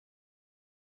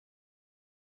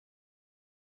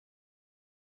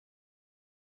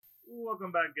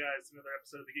Welcome back, guys, to another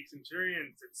episode of the Geek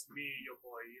Centurions. It's me, your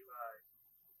boy Eli,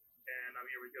 and I'm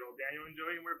here with good old Daniel and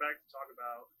Joey, and we're back to talk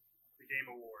about the Game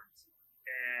Awards.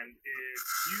 And if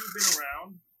you've been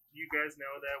around, you guys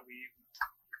know that we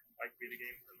like video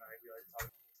games and we like to talk about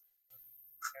it.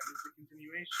 And it's a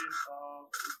continuation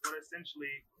of what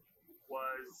essentially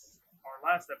was our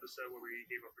last episode where we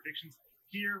gave our predictions.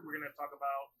 Here, we're going to talk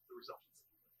about the results.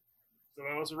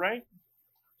 Some of us were right,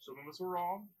 some of us were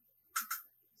wrong.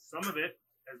 Some of it,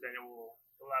 as Daniel will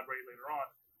elaborate later on,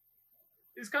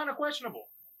 is kind of questionable.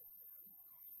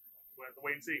 We'll have to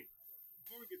wait and see.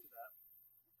 Before we get to that,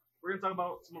 we're going to talk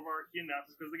about some of our key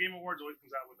announcements because the Game Awards always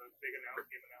comes out with a big game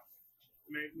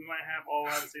announcement. We might have all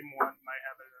have the same one, might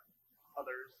have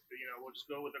others, but we'll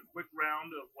just go with a quick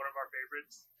round of one of our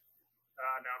favorites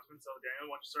announcements. So,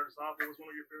 Daniel, why don't you start us off? What was one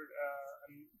of your favorite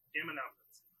game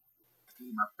announcements?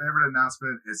 My favorite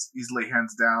announcement is easily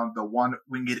hands down the one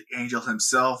winged angel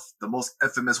himself, the most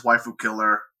infamous waifu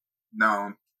killer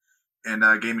known in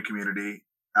the gaming community,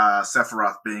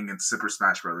 Sephiroth being in Super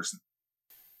Smash Brothers.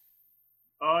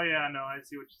 Oh yeah, no, I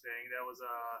see what you're saying. That was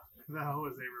a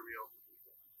reveal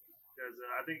because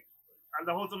I think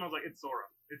the whole time I was like, it's Sora,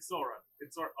 it's Sora,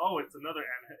 it's Sora. Oh, it's another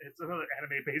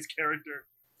anime based character.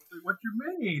 What you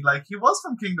mean? Like he was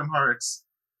from Kingdom Hearts.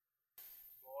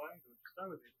 Boy, don't you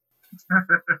start with it.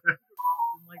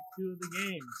 In like two of the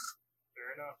games.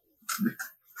 Fair enough.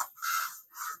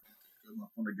 Good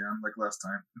luck one again, like last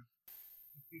time.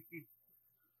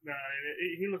 Nah,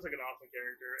 he looks like an awesome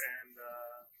character, and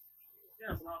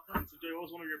yeah, it's a lot of fun. So, Jay, what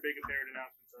was one of your big favorite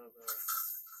announcements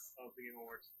of the Game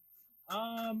Awards?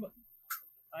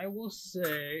 I will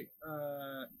say,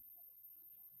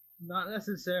 not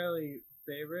necessarily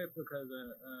favorite because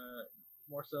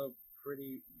more so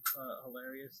pretty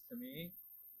hilarious to me.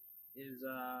 Is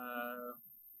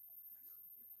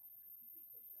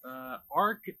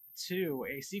Ark 2,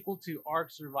 a sequel to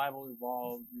Ark Survival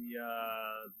Evolved,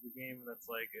 the game that's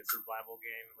like a survival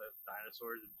game with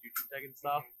dinosaurs and future tech and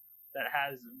stuff, that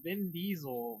has Vin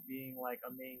Diesel being like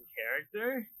a main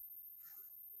character.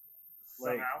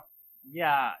 Like, Somehow.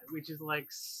 Yeah, which is like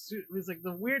it's like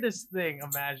the weirdest thing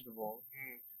imaginable.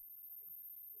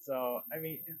 So I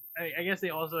guess they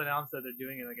also announced that they're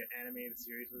doing like an animated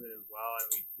series with it as well,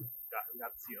 and we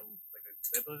got to see a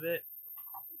clip of it.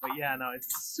 But yeah, no,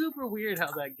 it's super weird how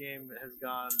that game has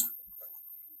gone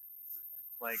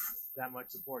like that much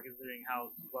support considering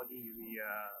how buggy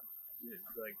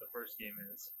the first game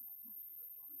is.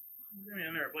 I mean,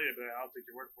 I never played it, but I'll take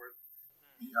your word for it.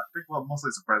 Yeah, I think what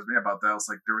mostly surprised me about that was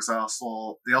like they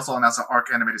also announced an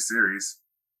Arc animated series.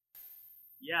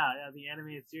 Yeah, the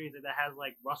animated series that has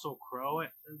like Russell Crowe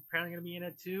apparently gonna be in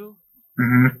it too.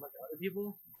 Mm-hmm. Like a bunch of other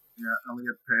people. Yeah,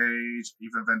 Elliot Page,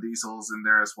 even Vin Diesel's in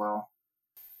there as well.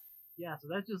 Yeah, so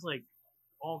that's just like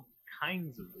all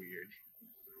kinds of weird.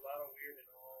 There's a lot of weird in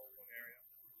all one area.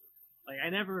 Like I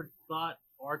never thought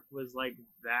Ark was like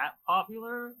that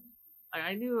popular.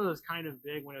 I knew it was kind of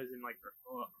big when it was in like a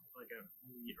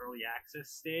early access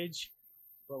stage,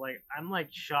 but like I'm like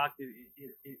shocked it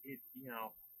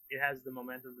it has the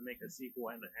momentum to make a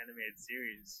sequel and an animated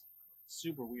series.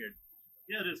 Super weird.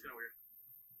 Yeah, it is kind of weird.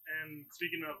 And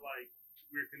speaking of like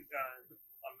weird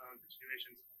unknown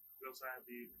continuations, we also have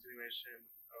the continuation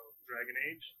of Dragon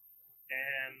Age,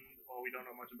 and while we don't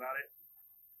know much about it,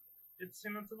 it's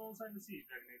a little exciting to see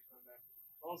Dragon Age coming back.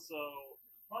 Also,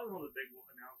 probably one of the big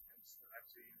announcements that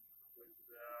I've seen was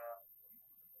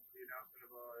the announcement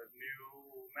of a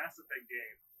new Mass Effect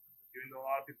game. Even though a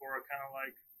lot of people are kind of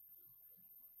like,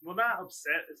 well, not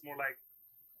upset. It's more like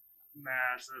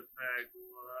Mass Effect,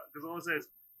 because all it says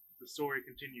the story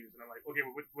continues, and I'm like, okay,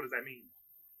 well, what does that mean?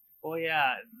 Oh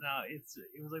yeah, no, it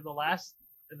was like the last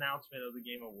announcement of the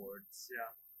Game Awards.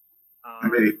 Yeah. I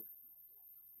think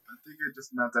it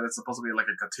just meant that it's supposed to be like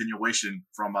a continuation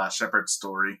from Shepard's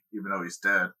story, even though he's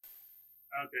dead.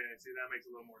 Okay, see, that makes a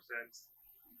little more sense.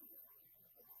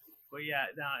 But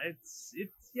yeah,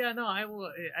 no,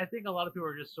 I think a lot of people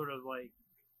are just sort of like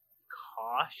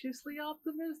cautiously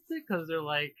optimistic because they're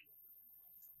like,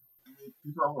 I mean,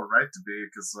 people are right to be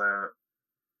because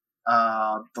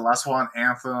the last one,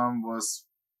 Anthem, was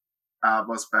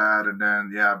bad, and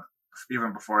then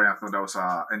even before Anthem, there was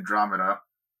Andromeda,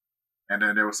 and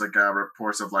then there was like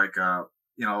reports of like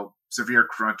severe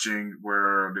crunching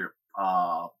where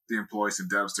the employees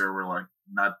and devs there were like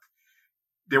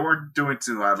they weren't doing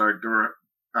too hard, like they were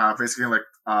basically like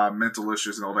mental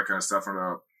issues and all that kind of stuff from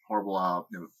the horrible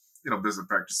business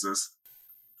practices.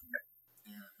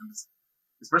 Yeah, and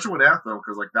especially with Anthem,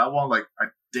 because like that one, like I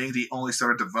think they only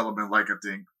started development like I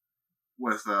think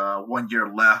with 1 year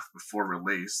left before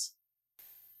release.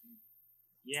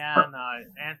 Yeah, no,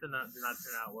 Anthem did not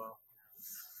turn out well.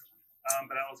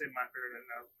 But I will say my favorite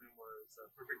announcement was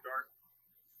Perfect Dark,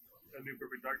 a new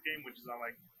Perfect Dark game, which is on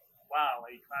like, wow,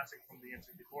 a classic from the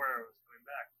N64 era was coming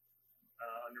back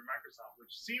under Microsoft,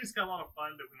 which seems kind of a lot of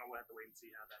fun, but we'll have to wait and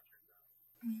see how that turns out.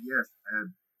 Yes,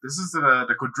 and this is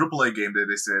the quadruple A game that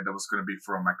they said that was going to be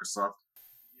from Microsoft.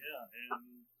 Yeah,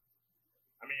 and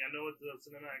I mean, I know it's a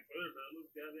cinematic trailer, but it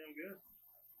looks goddamn good.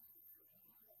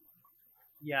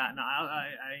 Yeah, no,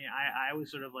 I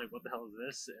was sort of like, what the hell is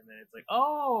this? And then it's like,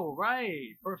 oh,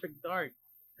 right, Perfect Dark.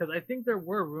 Because I think there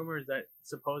were rumors that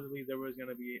supposedly there was going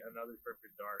to be another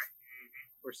Perfect Dark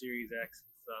for Series X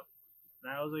and stuff. And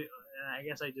I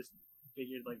guess I just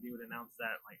figured like they would announce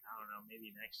that, like, I don't know, maybe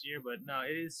next year. But no,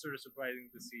 it is sort of surprising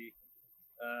to see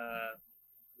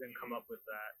them come up with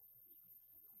that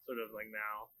sort of like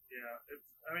now. Yeah,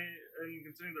 I mean, and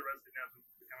considering the rest of the announcements,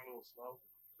 it's kind of a little slow.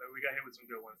 But we got hit with some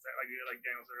good ones. Like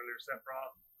Daniel said earlier,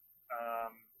 Sephiroth.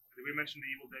 Did we mention the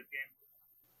Evil Dead game?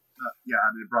 Yeah,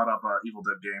 they brought up Evil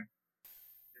Dead game.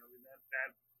 You know,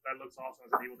 that looks awesome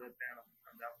as an Evil Dead fan.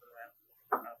 I'm down for that.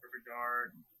 Perfect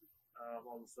Dark,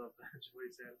 all the stuff that Joey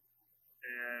said,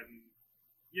 and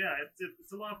yeah,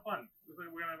 it's a lot of fun. Looks like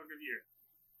we're gonna have a good year.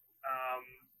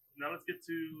 Now let's get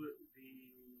to the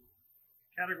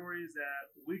categories that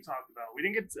we talked about. We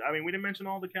didn't mention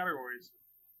all the categories.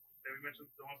 That we mentioned,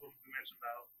 the ones we mentioned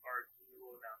about we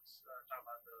will announce, talk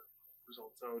about the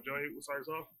results. So, Joey, will start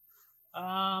us off.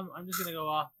 I'm just gonna go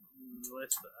off the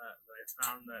list that I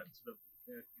found that sort of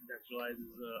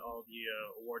contextualizes all the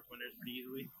awards winners pretty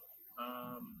easily.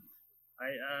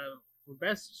 For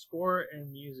best score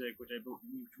and music, which we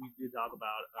did talk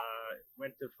about,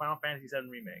 went to Final Fantasy VII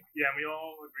Remake. Yeah, and we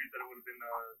all agreed that it would have been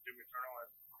Doom Eternal, and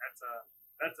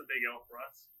that's a big L for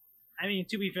us. I mean,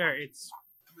 to be fair, it's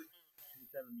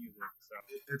music, so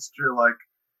it's true. Like,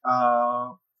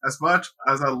 as much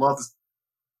as I love this,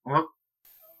 I'll let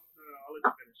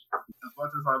you finish. As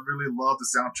much as I really love the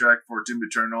soundtrack for Doom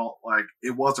Eternal, like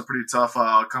it was a pretty tough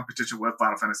competition with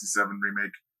Final Fantasy VII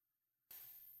Remake.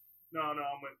 No,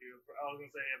 I'm with you. I was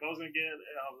gonna say if I was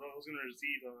gonna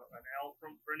receive an L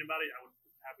for anybody, I would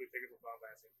happily take it for Final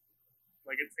Fantasy.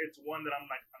 Like it's one that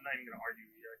I'm not even gonna argue.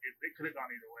 It could have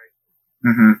gone either way.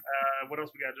 Mm-hmm. What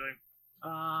else we got, Joey?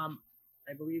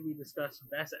 I believe we discussed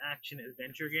Best Action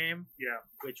Adventure Game. Yeah.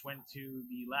 Which went to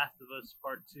The Last of Us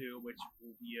Part 2, which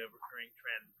will be a recurring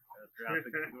trend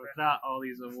throughout all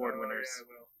these award winners. Yeah,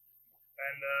 well.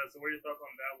 And so what are your thoughts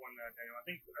on that one, Daniel? I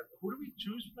think, who do we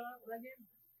choose for that game?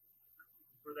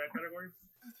 For that category?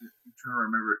 I'm trying to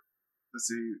remember. Let's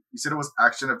see. You said it was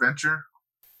Action Adventure?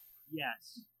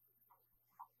 Yes.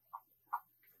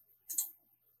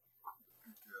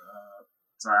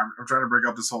 Sorry, I'm trying to break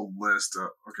up this whole list.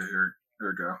 Okay, here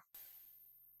we go.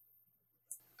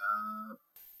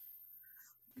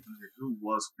 Who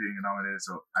was being nominated?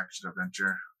 So, Action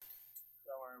Adventure.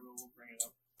 Don't worry, we'll bring it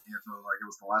up. Yeah, so like it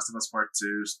was The Last of Us Part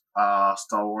 2,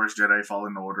 Star Wars Jedi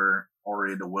Fallen Order,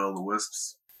 Ori and the Will of the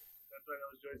Wisps. That's right, that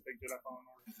was Joy's big Jedi Fallen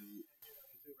Order.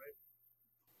 Right?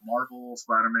 Marvel,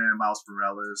 Spider-Man, Miles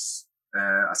Morales,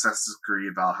 and Assassin's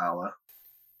Creed Valhalla.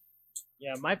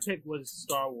 Yeah, my pick was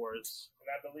Star Wars. And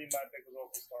I believe my pick was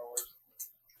also Star Wars.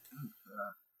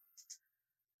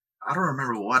 I don't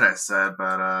remember what I said,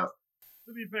 but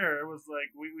to be fair, it was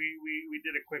like we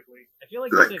did it quickly. I feel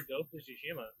like you said Ghost of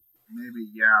Tsushima.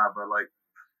 Maybe, yeah, but like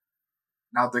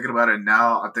now thinking about it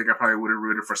now, I think I probably would have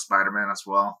rooted for Spider-Man as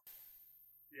well.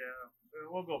 Yeah,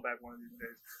 we'll go back one of these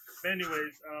days. But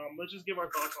anyways, let's just give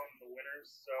our thoughts on the winners.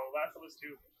 So, Last of Us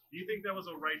 2. Do you think that was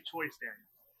a right choice, Daniel?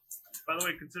 By the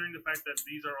way, considering the fact that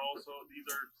these are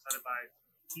decided by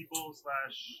people /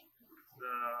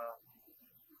 the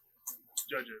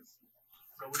judges.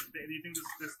 So, do you think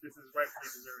this is rightfully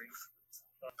deserving?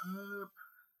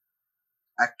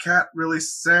 I can't really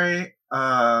say.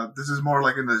 This is more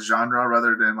like in the genre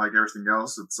rather than like everything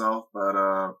else itself. But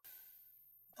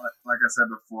like I said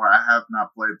before, I have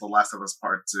not played The Last of Us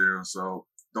Part 2, so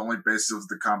the only basis of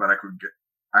the combat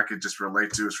I could just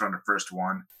relate to is from the first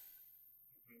one.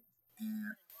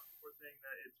 And we're saying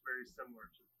that it's very similar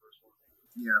to the first one.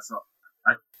 Yeah, so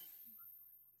I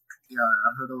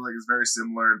heard like it's very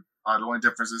similar. The only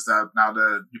difference is that now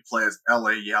that you play as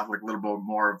Ellie, you have like a little bit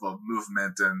more of a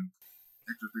movement and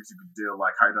extra things you can do,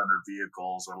 like hide under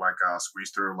vehicles or like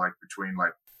squeeze through like between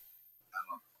like I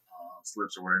don't know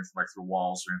slips or anything like through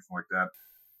walls or anything like that.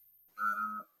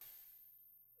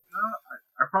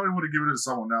 I probably would have given it to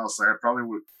someone else. Like I probably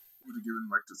would have given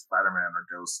like to Spider-Man or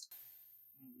Ghost.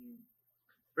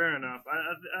 Fair enough.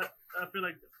 I feel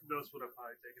like Ghost would have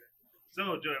probably taken it.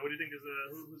 So, Joey, what do you think is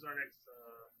who's our next?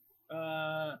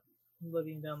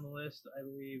 looking down the list, I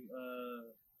believe.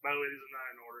 By the way, these are not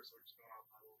in order, so we're just going off.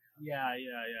 Yeah.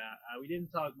 We didn't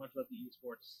talk much about the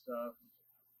esports stuff.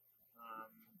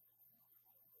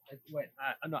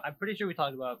 No, I'm pretty sure we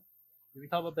talked about. Did we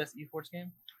talk about best esports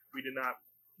game? We did not.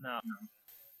 No.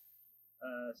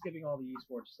 Skipping all the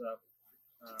esports stuff,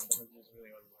 because there's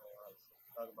really wasn't a lot to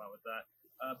talk about with that.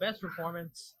 Best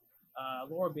performance,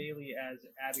 Laura Bailey as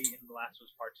Abby in The Last of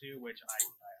Us Part 2, which I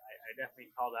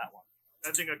definitely call that one.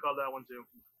 I think I called that one too.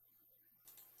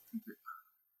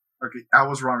 Okay, I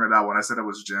was wrong on that one. I said it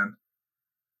was Jen.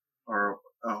 Or,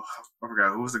 I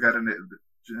forgot. Who was the guy that named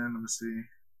Jen? Let me see.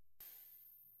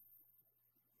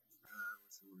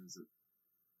 What is it?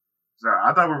 Sorry,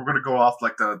 I thought we were going to go off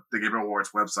like the Game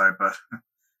Awards website, but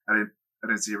I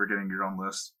didn't see you were getting your own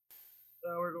list.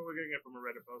 We're getting it from a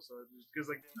Reddit post, so just because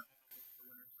like.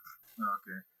 Oh,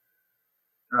 okay.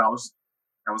 I was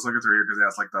looking through here because it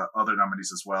has like the other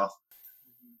nominees as well.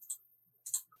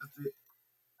 Mm-hmm.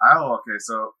 Oh, okay.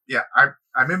 So yeah,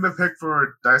 I made my pick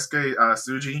for Daisuke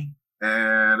Tsuji,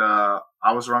 and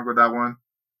I was wrong with that one.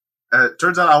 It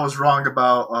turns out I was wrong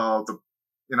about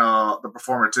the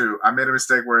performer too. I made a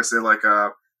mistake where I said like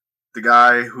the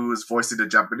guy who was voicing the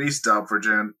Japanese dub for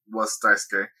Jin was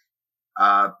Daisuke.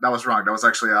 That was wrong. That was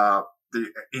actually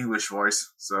the English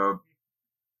voice. So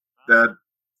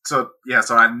so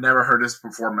I never heard his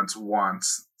performance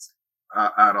once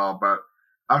at all. But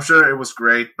I'm sure it was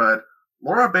great. But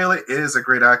Laura Bailey is a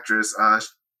great actress.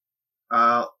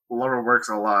 Laura works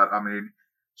a lot. I mean,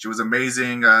 she was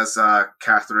amazing as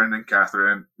Catherine in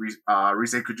Catherine, Rise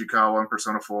Kujikawa in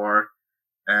Persona 4,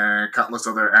 and countless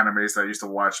other animes that I used to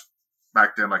watch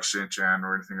back then, like Shin-Chan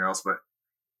or anything else. But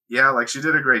yeah, like she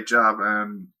did a great job,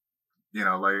 and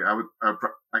like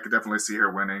I could definitely see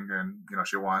her winning, and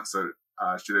she won. So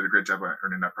she did a great job at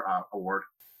earning that award.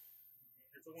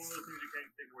 It's one of those things you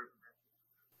can't take away from her.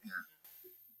 Yeah.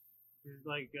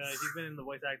 She's been in the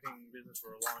voice acting business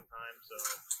for a long time, so.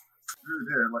 Really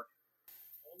did, like.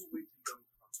 All the way to young.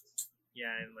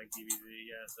 Yeah, and like DBZ,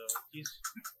 yeah. So she's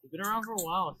been around for a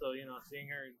while, so seeing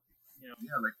her, Yeah,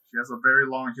 like she has a very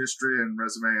long history and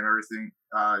resume and everything.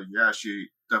 Yeah,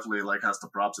 she definitely like has the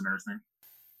props and everything.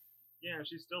 Yeah,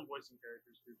 she's still voicing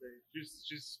characters today.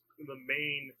 She's the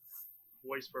main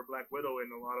voice for Black Widow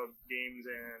in a lot of games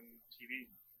and TV.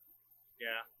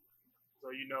 Yeah.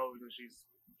 So she's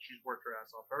worked her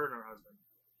ass off. Her and her husband,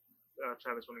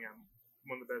 Travis Willingham,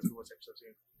 one of the best voice actors I've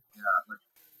seen. Yeah. Like,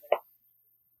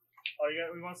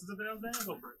 we want to say something else, Dan?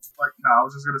 Go for it. Like, no, I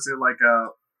was just gonna say like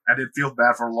I did feel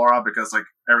bad for Laura because like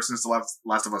ever since the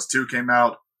Last of Us 2 came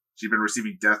out, she's been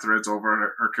receiving death threats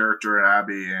over her character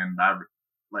Abby, and I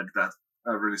like that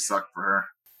really sucked for her.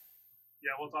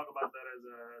 Yeah, we'll talk about that as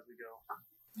we go.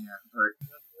 Yeah, right.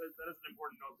 That is an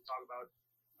important note to talk about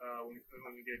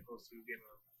when we get close to Game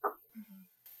of. Mm-hmm.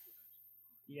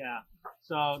 Yeah.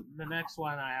 So the next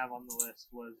one I have on the list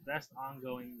was best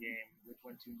ongoing game, which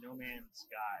went to No Man's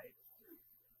Sky.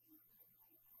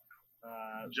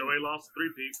 Joey lost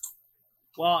 3-peat.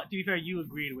 Well, to be fair, you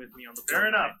agreed with me on the fair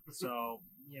enough. So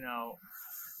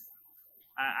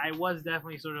I was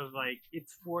definitely sort of like,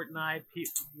 it's Fortnite.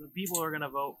 People are gonna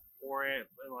vote for it.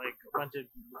 Like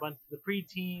the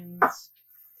preteens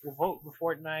will vote for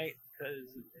Fortnite because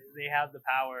they have the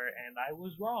power, and I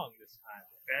was wrong this time.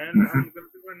 And I'm gonna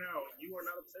say right now, you are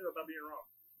not upset about being wrong.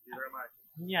 Neither am I.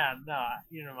 Yeah, no,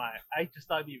 I just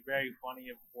thought it'd be very funny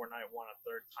if Fortnite won a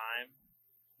third time.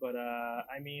 But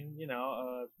I mean, the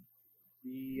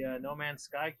No Man's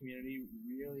Sky community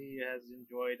really has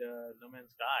enjoyed No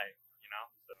Man's Sky.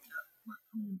 So.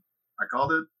 Yeah, I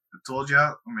called it. I told you.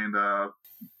 I mean,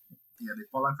 they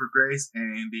fall in for grace,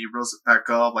 and they rose it back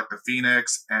up like the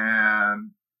Phoenix,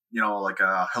 and like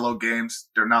Hello Games.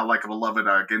 They're not like a beloved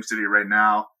game studio right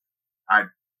now.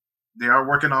 They are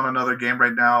working on another game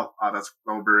right now. That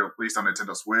will be released on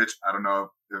Nintendo Switch. I don't know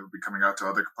if it will be coming out to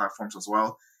other platforms as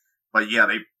well. But yeah,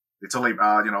 they totally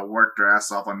worked their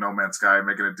ass off on No Man's Sky,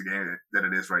 making it the game that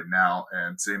it is right now,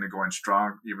 and seeing it going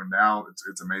strong even now.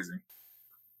 It's amazing.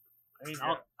 I mean,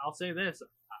 I'll say this.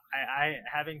 I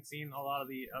having seen a lot of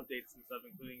the updates and stuff,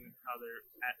 including how they're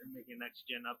making a next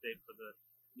gen update for the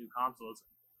new consoles.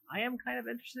 I am kind of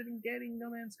interested in getting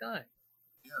No Man's Sky.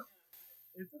 Yeah,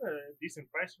 it's at a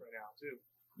decent price right now too.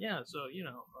 Yeah, so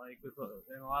like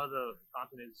and a lot of the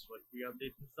content is like free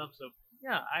updates and stuff. So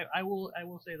yeah, I will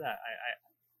say that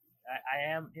I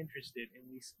am interested in at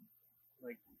least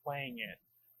like playing it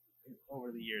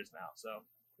over the years now. So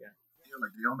yeah. Yeah,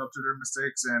 like they owned up to their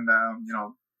mistakes, and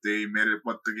they made it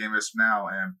what the game is now,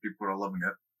 and people are loving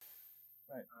it.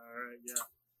 Right. All right. Yeah.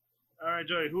 All right,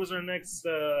 Joey. Who's our next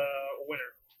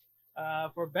winner?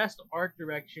 For best art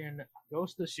direction,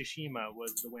 Ghost of Tsushima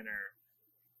was the winner.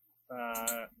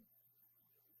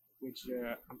 Which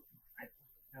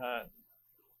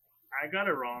I got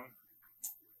it wrong.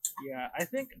 yeah, I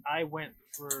think I went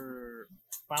for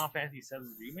Final Fantasy VII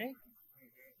Remake.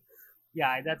 Yeah,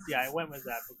 I went with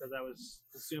that because I was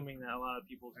assuming that a lot of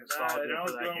people's nostalgia And I for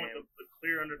was that going game. with the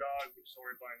clear underdog, which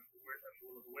storyline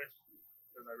Will of the Wisp,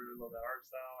 because I really love that art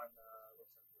style, and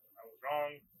I was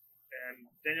wrong. And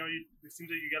Daniel, it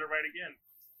seems like you got it right again.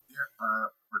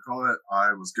 Yeah, recall it.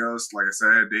 I was Ghost. Like I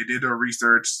said, they did their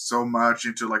research so much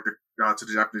into like to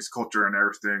the Japanese culture and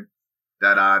everything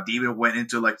that they even went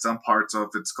into like some parts of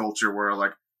its culture where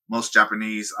like most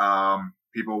Japanese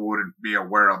people wouldn't be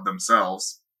aware of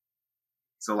themselves.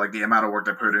 So like the amount of work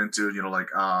they put into, like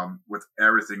with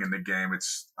everything in the game,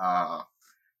 it's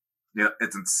yeah,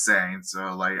 it's insane.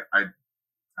 So like I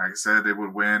said, they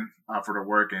would win for the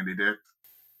work, and they did.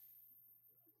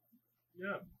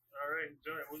 Yeah. All right,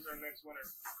 enjoy it. Who's our next winner?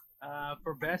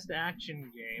 For best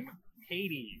action game,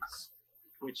 Hades,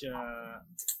 which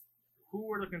Who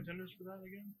were the contenders for that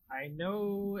again? I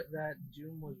know that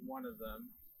Doom was one of them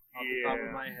off the top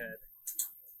of my head.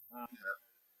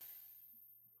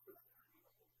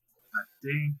 I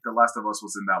think The Last of Us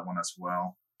was in that one as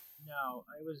well. No,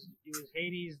 it was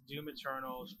Hades, Doom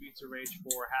Eternal, Streets of Rage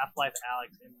 4, Half-Life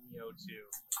Alyx, and Neo 2.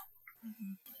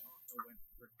 Mm-hmm. I also went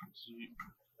for Doom.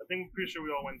 I think pretty sure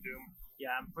we all went Doom.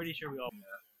 Yeah, I'm pretty sure we all.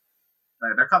 Yeah.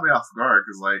 Like, that caught me off guard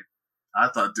because like I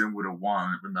thought Doom would have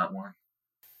won in that one.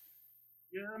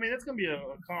 Yeah, I mean that's gonna be a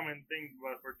common thing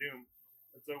for Doom.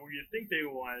 And so you think they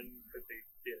won, but they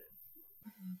didn't.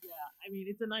 Yeah, I mean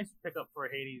it's a nice pickup for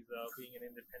Hades though, being an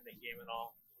independent game and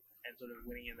all, and sort of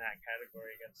winning in that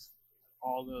category against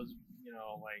all those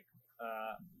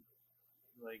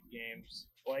like games.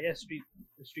 Well, I guess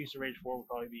Streets of Rage 4 would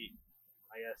probably be,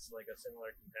 I guess, like a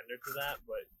similar contender to that.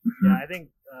 But yeah, I think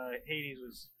Hades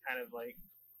was kind of like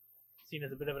seen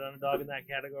as a bit of an underdog in that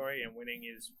category, and winning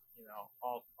is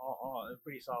all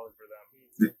pretty solid for them.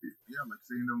 Yeah, like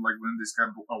seeing them like win these kind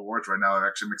of awards right now, it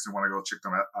actually makes me want to go check the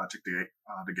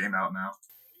game out now.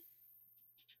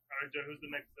 All right, Joe, who's the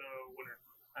next winner?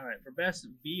 All right, for best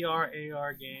VR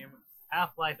AR game,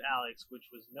 Half-Life Alyx,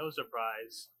 which was no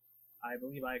surprise. I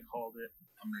believe I called it.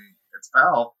 I mean, it's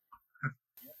Valve.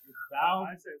 Valve.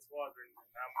 I said Squadron.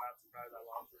 I'm not surprised I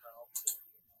lost to Valve.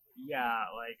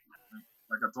 Yeah, like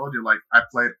I told you, like I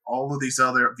played all of these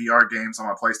other VR games on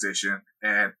my PlayStation,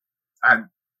 and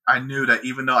I knew that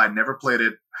even though I never played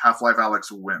it, Half-Life Alyx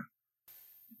would win.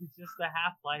 It's just the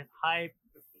Half-Life hype.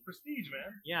 It's the prestige,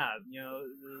 man. Yeah,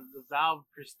 the Valve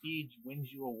prestige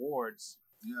wins you awards.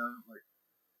 Yeah, like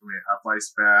I mean, Half-Life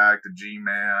Spec, the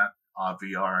G-Man,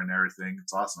 VR, and everything.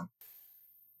 It's awesome.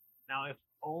 Now, if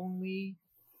only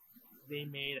they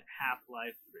made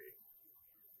Half-Life 3,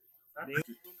 they would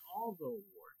win all the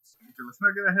awards. Okay, let's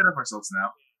not get ahead of ourselves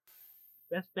now.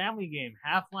 Best family game,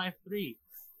 Half-Life 3.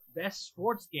 Best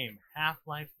sports game,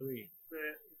 Half-Life 3. It's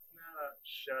not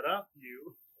shut up,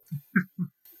 you.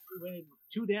 When it's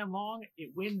too damn long,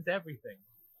 it wins everything.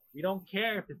 We don't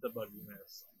care if it's a buggy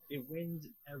mess. It wins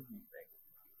everything.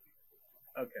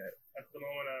 Okay. That's the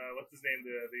moment. What's his name?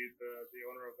 The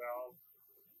owner of Valve.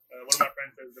 One of my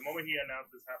friends says the moment he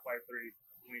announces Half-Life 3,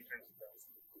 when he turns to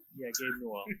dust. Yeah, Gabe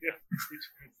Newell. Yeah, he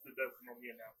turns to dust the moment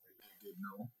he announces it. Gabe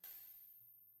Newell.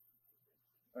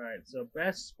 All right, so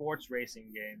best sports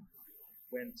racing game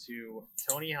went to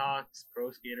Tony Hawk's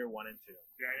Pro Skater 1 and 2.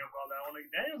 Daniel called that one.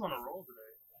 Daniel's on a roll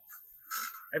today.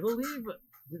 I believe.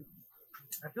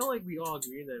 I feel like we all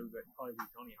agree that it would probably be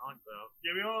Tony Hawk, though.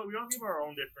 Yeah, we all give our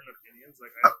own different opinions.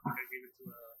 Like I gave it to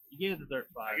You gave it the Dirt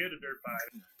 5. I gave it to Dirt 5.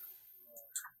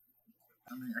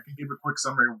 I mean, I can give a quick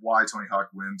summary of why Tony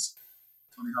Hawk wins.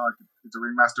 Tony Hawk, it's a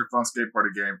remastered fun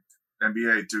skateboarding game.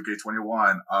 NBA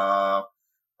 2K21.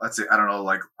 Let's say, I don't know,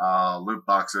 like loot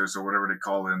boxes or whatever they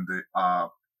call in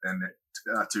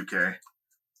 2K.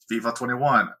 FIFA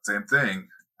 21, same thing.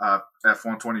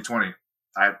 F1 2020.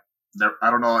 I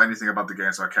don't know anything about the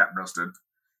game, so I can't roast it.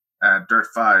 And Dirt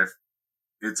 5,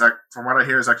 it's like, from what I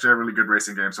hear, it's actually a really good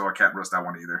racing game, so I can't roast that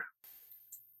one either.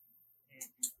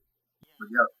 But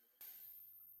yeah.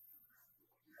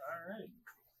 All right.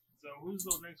 So who's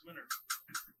the next winner?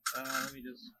 Let me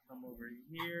just come over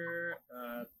here.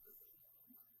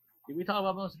 Did we talk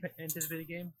about most anticipated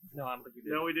game? No, I don't think we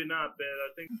did. No, we did not. But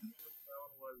I think that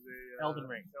one was Elden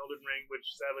Ring. Elden Ring,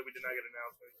 which sadly we did not get an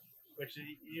announcement. Which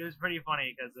it was pretty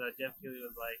funny because Jeff Keighley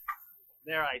was like,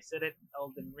 "There, I said it,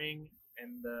 Elden Ring,"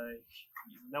 and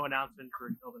no announcement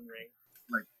for Elden Ring.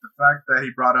 Like the fact that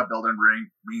he brought up Elden Ring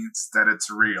means that it's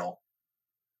real.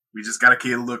 We just gotta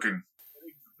keep looking.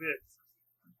 It exists.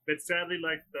 But sadly,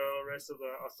 like the rest of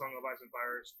the A Song of Ice and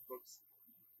Fire books,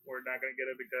 we're not gonna get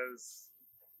it because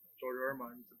George R. R.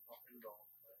 Martin's a fucking dog.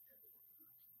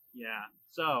 Yeah.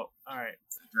 So, all right.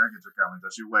 Dragons are coming.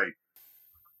 Just you wait.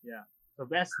 Yeah. So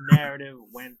best narrative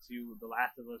went to The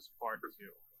Last of Us Part 2.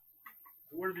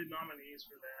 Who were the nominees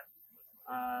for that?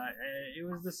 It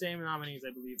was the same nominees,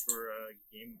 I believe, for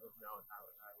Game of No, I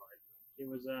lied. It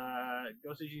was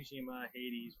Ghost of Tsushima,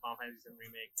 Hades, Final Fantasy VII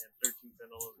Remake, and 13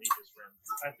 Sentinels Aegis Rim.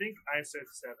 I think I said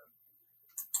 7.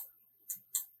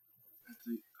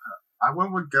 I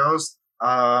went with Ghost.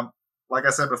 Like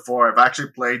I said before, I've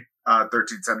actually played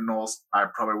 13 Sentinels. I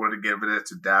probably would have given it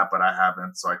to that, but I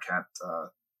haven't, so I can't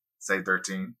say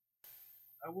 13.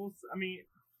 I mean,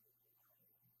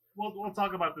 we'll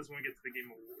talk about this when we get to the game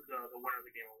award, the winner of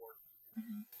the game award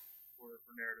for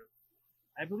narrative.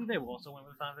 I believe they also went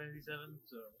with Final Fantasy VII,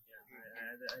 so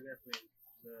yeah, I definitely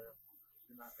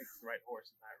did not pick the right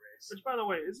horse in that race. Which, by the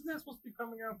way, isn't that supposed to be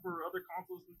coming out for other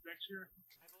consoles next year?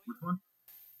 Which one?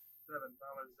 7,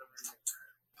 Final Fantasy VII Remake.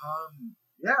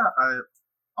 Yeah,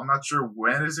 I'm not sure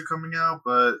when is it coming out,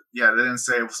 but yeah, they didn't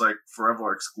say it was like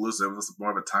forever exclusive. It was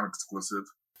more of a time exclusive.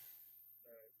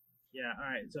 Yeah, all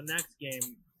right. So next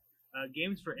game,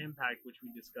 Games for Impact, which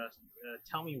we discussed.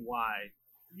 Tell me why.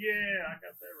 Yeah, I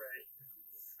got that right.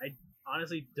 I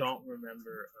honestly don't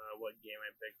remember what game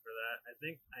I picked for that. I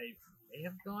think I may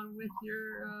have gone with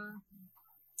your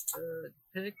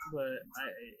pick, but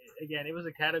again, it was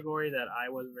a category that I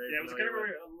wasn't very. Yeah, it was a category.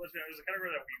 It was a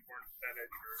category that we weren't that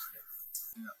interested in.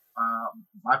 Yeah.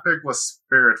 My pick was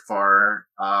Spirit Far,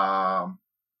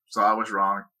 so I was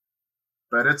wrong.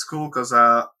 But it's cool because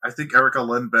I think Erica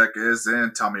Lindbeck is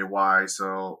in Tell Me Why,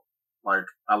 so like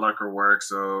I like her work,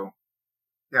 so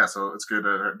yeah, so it's good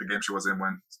that the game she was in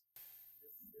wins.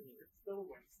 It still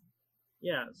wins.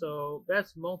 Yeah, so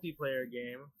best multiplayer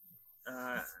game,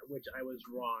 which I was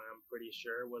wrong, I'm pretty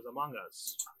sure, was Among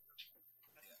Us.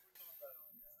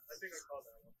 I think I called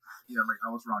that one. Yeah, like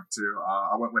I was wrong too.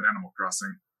 I went with Animal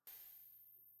Crossing.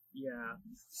 Yeah,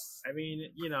 I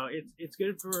mean, it's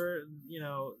good for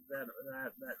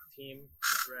that team,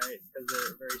 right? Because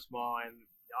they're very small, and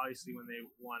obviously when they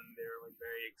won, they were like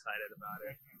very excited about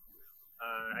it.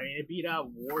 I mean, it beat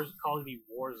out Call of Duty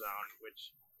Warzone,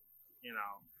 which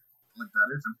Like that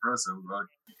is impressive. Like,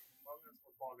 Among Us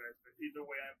or Fall Guys, but either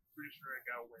way, I'm pretty sure it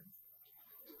got a win.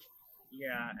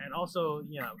 yeah, and also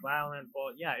Violent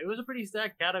Fall. Yeah, it was a pretty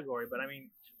stacked category, but I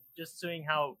mean, just seeing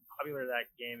how popular that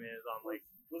game is on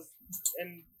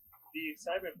And the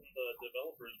excitement from the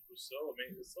developers was so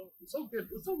amazing. It's so good.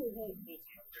 It's so wholesome up there.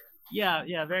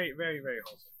 Yeah, very, very, very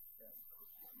wholesome. Yeah.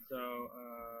 So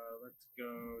let's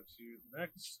go to the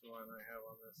next one I have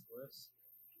on this list.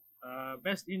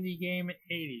 Best indie game,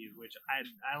 Hades, which I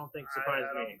don't think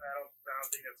surprised me. I don't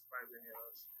think that surprised any of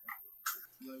us.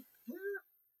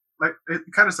 Like it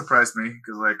kind of surprised me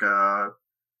because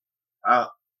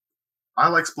I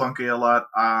like Splunky a lot.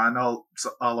 I know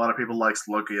a lot of people like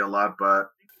Splunky a lot, but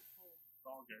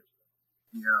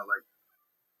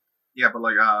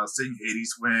seeing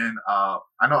Hades win. I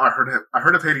know I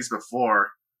heard of Hades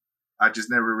before. I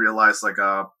just never realized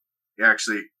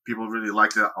actually people really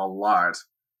liked it a lot.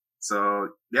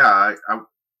 So yeah, I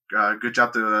good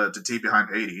job to the team behind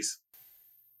Hades.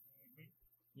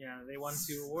 Yeah, they won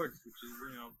 2 awards, which is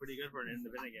pretty good for an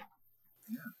independent game.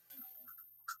 Yeah.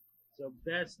 So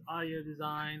best audio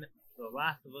design, The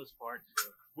Last of Us Part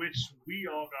 2, which we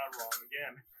all got wrong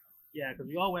again. Yeah, because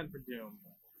we all went for Doom.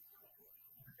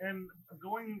 And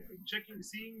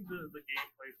seeing the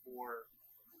gameplay for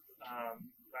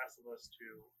Last of Us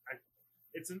 2,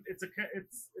 it's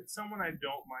someone I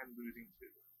don't mind losing to.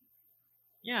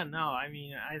 Yeah, no, I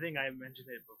mean, I think I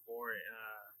mentioned it before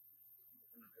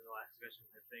in the last discussion.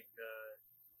 I think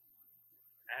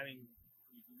having the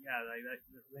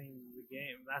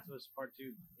game Last of Us Part 2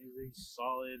 is a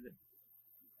solid,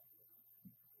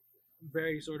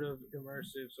 very sort of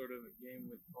immersive sort of game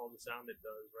with all the sound it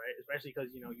does, right? Especially because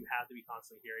you have to be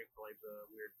constantly hearing for like the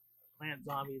weird plant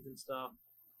zombies and stuff.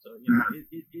 So it's a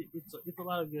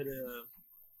lot of good.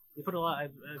 They put a lot. I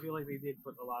feel like they did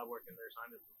put a lot of work in their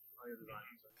audio design.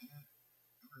 So.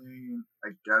 I mean, I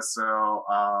guess so.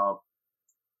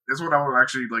 This one I would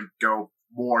actually go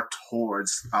more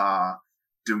towards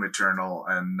Doom Eternal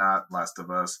and not Last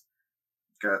of Us.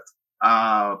 Because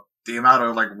the amount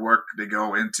of work they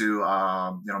go into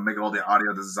making all the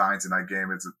audio designs in that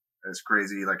game is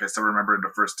crazy. Like I still remember in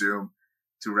the first Doom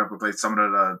to replicate some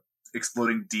of the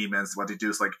exploding demons. What they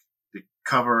do is they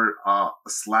cover a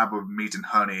slab of meat and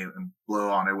honey and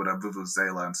blow on it with a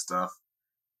vuvuzela and stuff.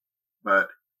 But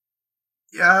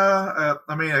yeah,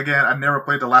 I mean, again, I never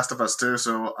played The Last of Us 2,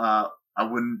 so I I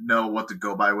wouldn't know what to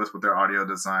go by with their audio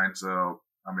design. So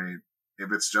I mean,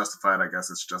 if it's justified, I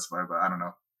guess it's justified. But I don't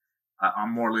know.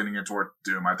 I'm more leaning in toward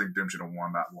Doom. I think Doom should have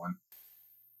won that one.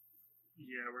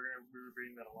 Yeah, we're gonna be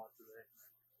reading that a lot today.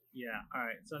 Yeah. All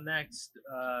right. So next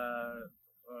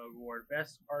award,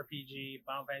 best RPG,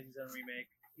 Final Fantasy VII Remake.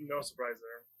 No surprise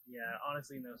there. Yeah,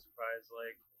 honestly, no surprise.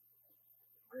 Like,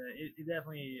 it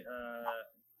definitely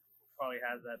probably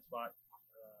has that spot.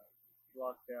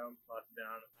 Locked down.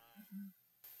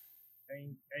 I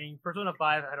mean, Persona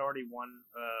 5 had already won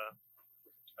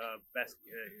best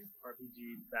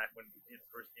RPG back when it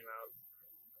first came out.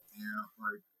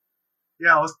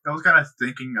 Yeah, I was kind of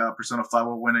thinking Persona 5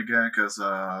 will win again because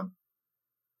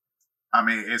I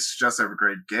mean it's just a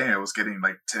great game. It was getting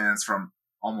like 10s from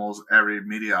almost every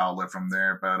media outlet from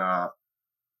there. But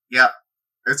yeah,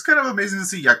 it's kind of amazing to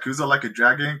see Yakuza Like a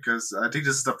Dragon because I think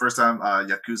this is the first time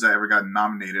Yakuza ever got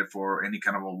nominated for any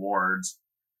kind of awards.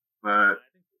 But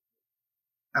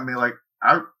I mean, like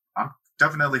I'm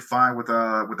definitely fine with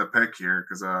a pick here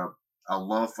because I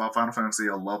love Final Fantasy,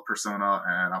 I love Persona,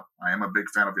 and I am a big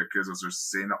fan of Yakuza. So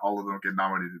seeing all of them get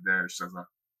nominated there, it's just,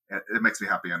 it makes me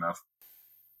happy enough.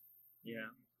 Yeah.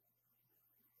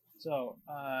 So,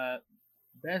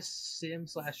 best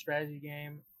sim/strategy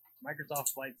game, Microsoft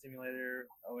Flight Simulator,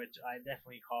 which I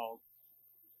definitely called.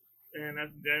 And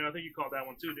Dan, I think you called that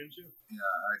one too, didn't you? Yeah,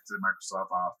 I said Microsoft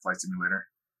Flight Simulator.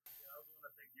 Yeah, I was the one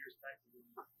that think yours back.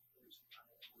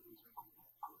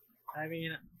 I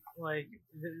mean, like,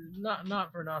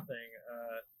 not for nothing.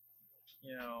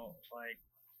 You know, like,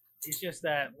 it's just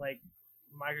that like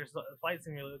Microsoft Flight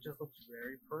Simulator just looks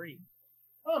very pretty.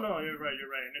 Oh no, you're right,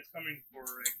 and it's coming for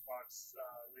Xbox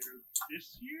later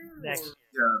this year. Next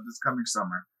year. Yeah, this coming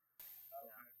summer. Okay,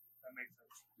 that makes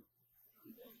sense.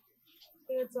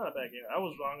 It's not a bad game. I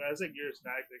was wrong. I said Gears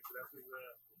Tactics, but that's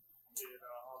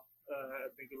I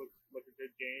think it looked like a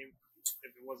good game.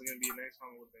 If it wasn't going to be an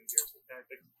Xbox, it would have been Gears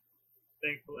Tactics.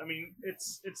 Thankfully, I mean,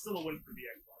 it's still a win for the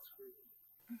Xbox.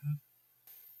 Mm-hmm.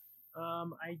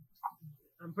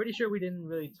 I'm pretty sure we didn't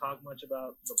really talk much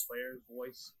about the Player's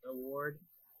Voice Award,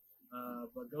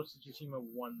 but Ghost of Tsushima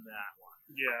won that one.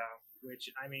 Yeah. Which,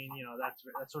 I mean, you know, that's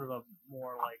sort of a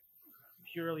more like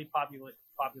purely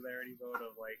popularity vote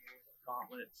of like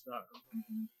Gauntlet stuff.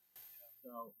 Mm-hmm.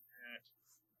 So,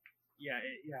 yeah,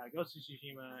 Ghost of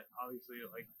Tsushima obviously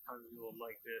like tons of people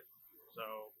liked it,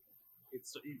 so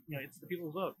it's it's the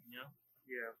people's vote, you know.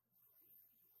 Yeah.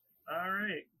 All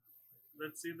right.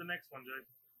 Let's see the next one, Jay.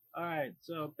 All right,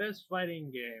 so best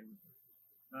fighting game,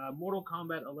 Mortal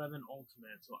Kombat 11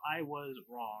 Ultimate. So I was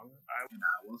wrong. I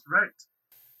was right.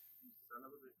 Son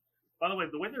of a bitch. By the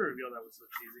way, the way they revealed that was so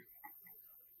cheesy.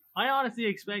 I honestly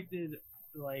expected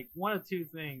like one of two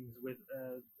things with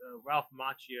Ralph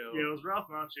Macchio. Yeah, it was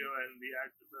Ralph Macchio and the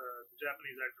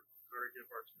Japanese actor for Gift.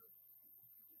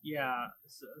 Yeah,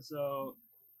 so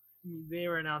they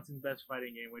were announcing best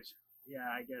fighting game, which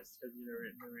I guess because they were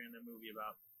in a movie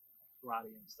about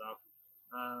karate and stuff.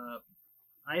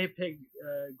 I had picked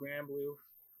Grand Blue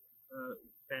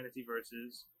Fantasy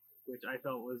Versus, which I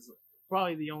felt was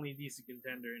probably the only decent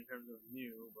contender in terms of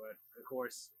new, but of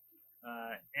course,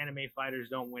 anime fighters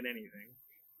don't win anything.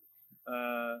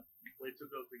 Wait till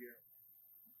goes again.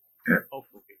 Yeah.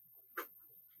 Hopefully.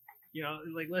 You know,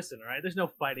 like, listen, all right? There's no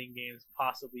fighting games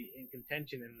possibly in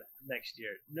contention in next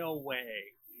year. No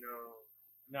way.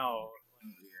 No.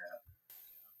 Yeah.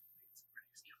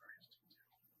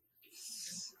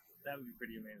 That would be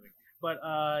pretty amazing. But,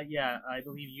 I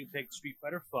believe you picked Street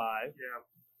Fighter 5. Yeah.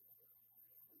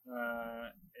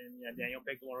 And Daniel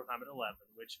picked Mortal Kombat 11,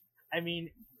 which, I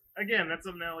mean, again, that's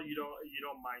something that you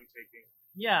don't mind taking.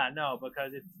 Yeah, no,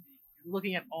 because it's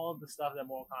looking at all of the stuff that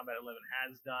Mortal Kombat 11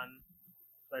 has done,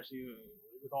 especially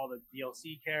with all the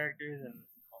DLC characters and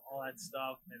all that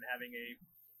stuff, and having a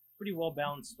pretty well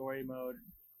balanced story mode.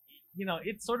 You know,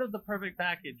 it's sort of the perfect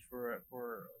package for a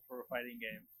fighting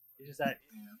game. It's just that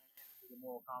the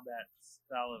Mortal Kombat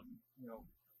style of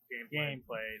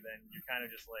gameplay, then you're kind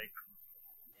of just like.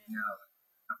 Yeah,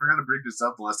 I forgot to bring this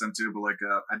up the last time too, but like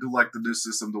I do like the new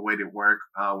system, the way they work,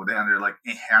 where they have their like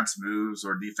enhanced moves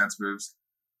or defense moves.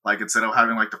 Like instead of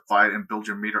having like to fight and build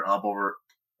your meter up over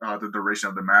the duration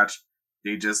of the match,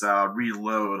 they just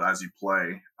reload as you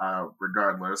play,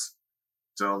 regardless.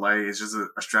 So like it's just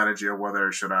a strategy of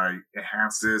whether should I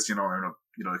enhance this, and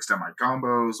extend my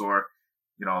combos, or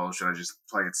should I just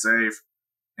play it safe?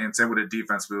 And same with a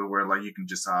defense move where like you can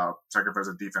just sacrifice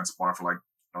a defense bar for like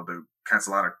to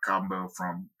cancel out a combo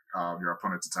from your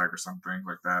opponent's attack or something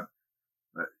like that.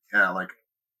 But yeah, like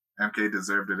MK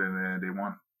deserved it and they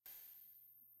won.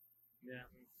 Yeah.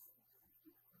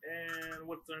 And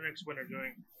what's our next winner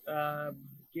doing?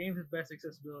 Games with best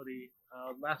accessibility.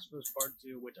 Last of Us Part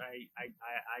 2, which I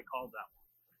called that one.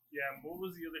 Yeah, and what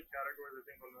was the other categories? I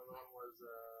think another one was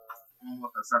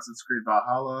Assassin's Creed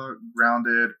Valhalla,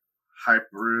 Grounded,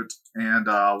 Hyperroot, and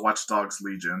Watch Dogs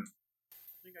Legion.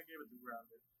 I think I gave it to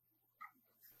Grounded.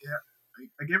 Yeah,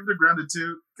 I gave it to Grounded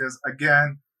too, because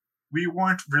again, we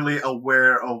weren't really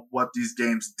aware of what these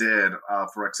games did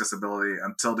for accessibility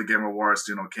until the Game Awards,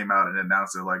 came out and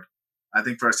announced it. Like, I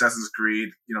think for Assassin's Creed,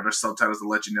 there's subtitles to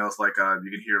let you know. It's like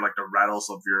you can hear like the rattles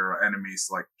of your enemies,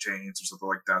 like chains or something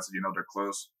like that, so they're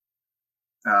close.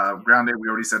 Grounded, we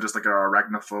already said, just like our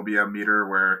arachnophobia meter,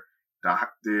 where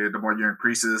the more you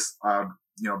increases,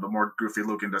 the more goofy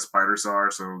looking the spiders are,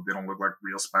 so they don't look like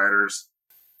real spiders.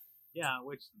 Yeah,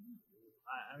 which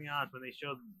I mean, honest, when they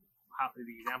showed the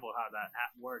example of how that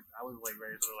worked, I was like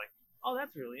very sort of like, oh,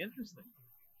 that's really interesting.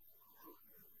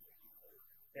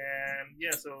 And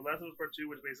yeah, so Last of Us Part 2,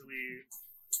 which basically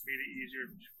made it easier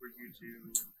for you to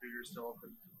do your stealth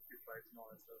and do fights and all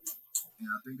that stuff.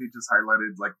 Yeah, I think they just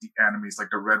highlighted like the enemies,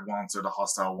 like the red ones are the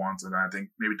hostile ones, and I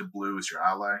think maybe the blue is your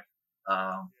ally.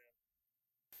 Yeah.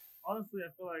 Honestly,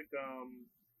 I feel like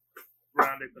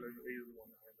Grounded could have easily won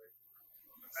that.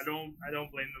 I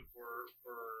don't blame them for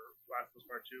Last of Us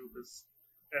Part 2, because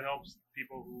that helps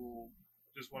people who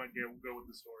just want to go with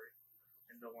the story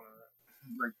and don't want to.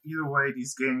 Like either way,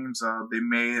 these games they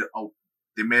made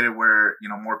it where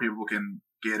more people can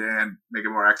get in, make it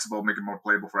more accessible, make it more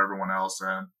playable for everyone else,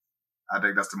 and I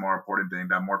think that's the more important thing,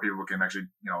 that more people can actually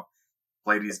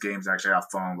play these games and actually have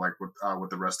fun, like with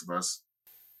the rest of us.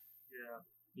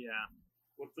 Yeah.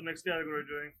 What's the next category,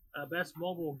 Joey? Best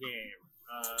mobile game.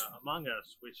 Among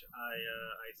Us, which I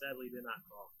sadly did not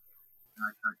call.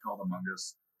 I called Among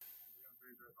Us.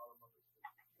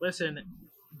 Listen,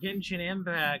 Genshin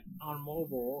Impact on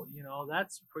mobile,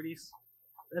 that's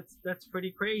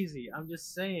pretty crazy. I'm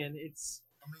just saying, it's.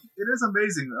 I mean, it is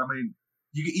amazing. I mean,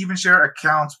 you can even share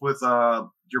accounts with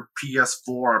your PS4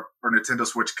 or Nintendo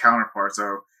Switch counterpart.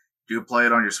 So you can play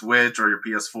it on your Switch or your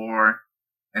PS4,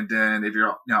 and then if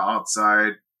you're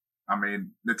outside, I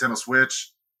mean, Nintendo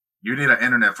Switch, you need an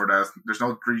internet for that. There's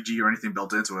no 3G or anything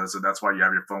built into it, so that's why you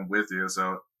have your phone with you.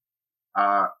 So,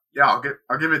 yeah, I'll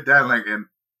give it that. Like, and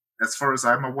as far as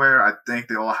I'm aware, I think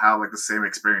they all have like the same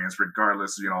experience,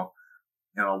 regardless,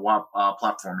 what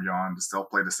platform you're on. They still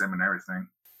play the same and everything.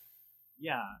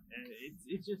 Yeah,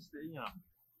 it's just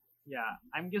yeah.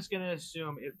 I'm just gonna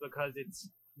assume it's because it's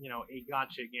a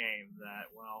gotcha game that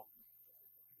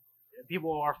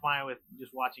people are fine with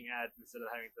just watching ads instead of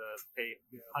having to pay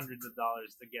hundreds of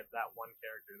dollars to get that one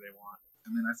character they want. I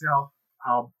mean, I see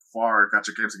how far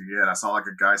gotcha games can get. I saw like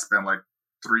a guy spend like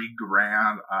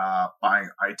 $3,000 buying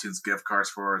iTunes gift cards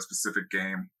for a specific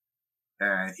game,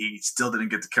 and he still didn't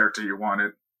get the character you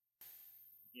wanted.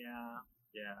 Yeah.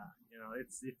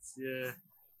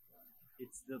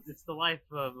 It's the life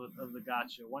of the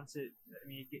gotcha. Once it, I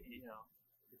mean,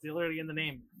 it's literally in the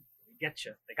name. They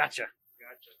gotcha. They got your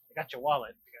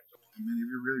wallet. I mean, if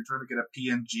you're really trying to get a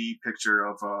PNG picture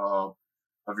of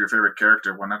your favorite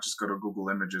character, why not just go to Google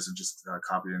Images and just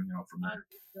copy it, from there?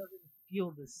 It doesn't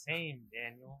feel the same,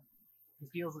 Daniel. It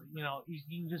feels,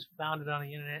 you just found it on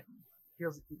the internet. It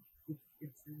feels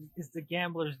it's the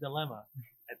gambler's dilemma,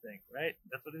 I think, right?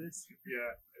 That's what it is.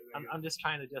 Yeah. I'm just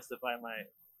trying to justify my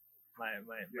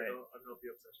unhealthy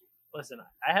obsession. Listen,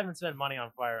 I haven't spent money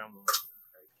on Fire Emblem.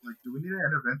 Like, do we need an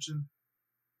intervention?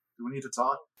 Do we need to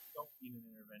talk? I don't need an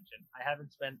intervention. I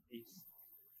haven't spent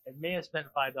I may have spent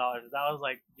 $5, but that was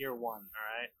like year one,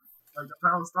 alright? Like, that's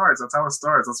how it starts.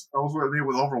 That was what I mean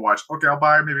with Overwatch. Okay, I'll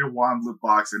buy maybe one loot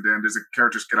box, and then there's a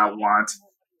character skin I want.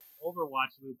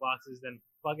 Overwatch loot boxes than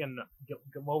fucking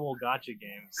mobile gotcha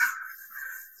games.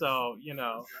 So,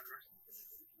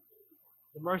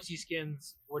 the Mercy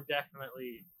skins were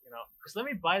definitely, because let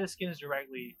me buy the skins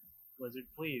directly, Blizzard,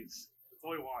 please. That's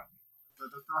all we want. But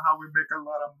that's not how we make a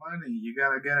lot of money. You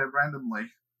gotta get it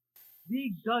randomly.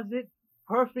 League does it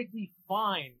perfectly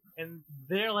fine, and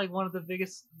they're like one of the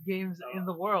biggest games in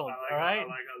the world. All right. I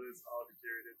like how this all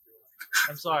deteriorated into.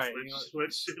 I'm sorry.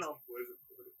 Switch shit on Blizzard.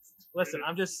 Listen,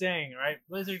 I'm just saying, right?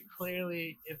 Blizzard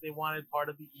clearly, if they wanted part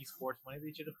of the esports money,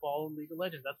 they should have followed League of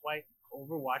Legends. That's why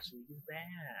Overwatch League is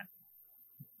bad.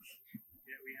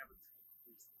 Yeah, we haven't.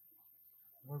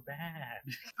 We're bad.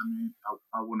 I mean,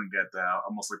 I wouldn't get that. I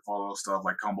mostly follow stuff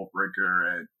like Combo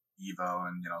Breaker and Evo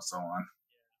and so on.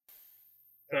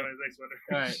 Yeah. Thanks, Winter.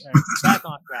 All right. Back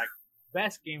on track.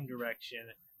 Best game direction.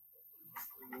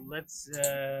 Let's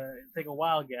take a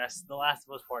wild guess. The Last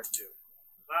of Us Part 2.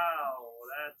 Wow,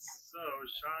 that's so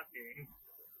shocking.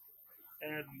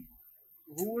 And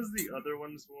who was the other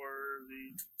ones for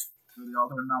the? So the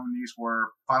other nominees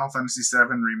were Final Fantasy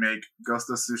VII Remake, Ghost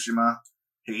of Tsushima,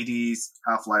 Hades,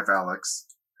 Half-Life Alyx,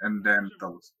 and then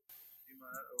those.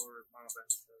 Or Final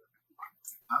Fantasy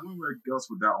I went with Ghost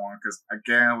with that one because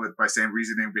again, with by same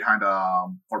reasoning behind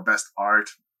for best art,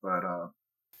 but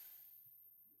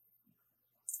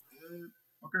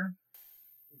okay.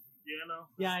 Yeah, no.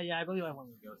 Yeah, I believe I went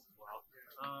with Ghost as well.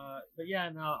 But yeah,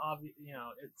 no, obviously,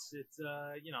 it's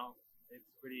it's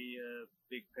pretty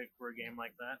big pick for a game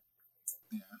like that.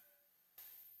 Yeah.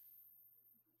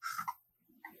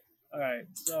 All right,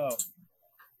 so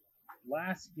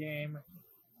last game,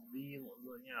 the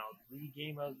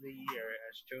game of the year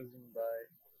as chosen by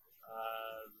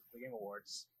the Game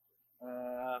Awards,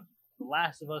 The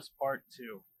Last of Us Part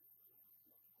 2.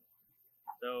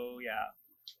 So yeah,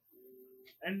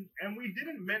 And we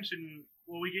didn't mention.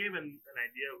 Well, we gave an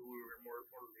idea of who we were more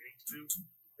leaning to,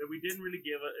 but we didn't really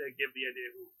give the idea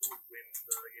who would win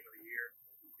the game of the year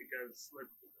because,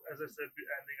 like, as I said,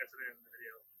 I think I said it in the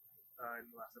video in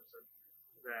the last episode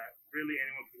that really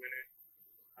anyone could win it.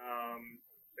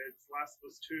 It's Last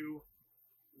of Us 2,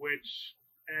 which,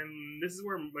 and this is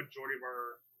where majority of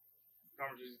our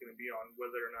conversation is going to be on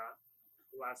whether or not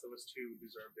The Last of Us 2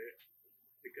 deserved it.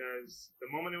 Because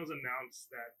the moment it was announced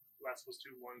that Last of Us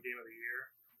 2 won Game of the Year,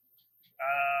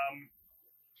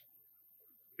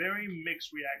 very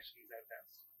mixed reactions at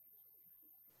best.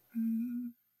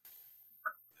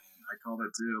 I called it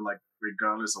too. Like,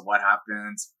 regardless of what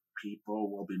happens,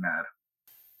 people will be mad.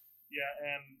 Yeah,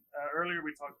 and earlier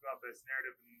we talked about this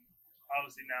narrative, and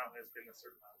obviously now has been a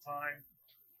certain amount of time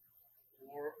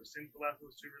since the Last of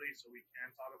Us 2 release, so we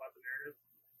can talk about the narrative.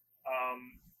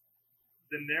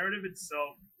 The narrative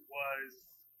itself was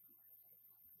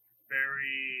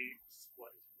very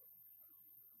split.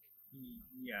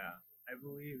 Yeah, I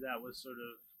believe that was sort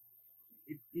of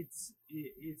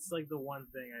it's like the one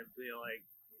thing I feel like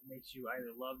makes you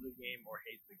either love the game or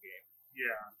hate the game.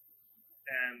 Yeah,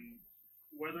 and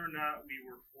whether or not we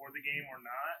were for the game or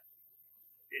not,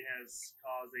 it has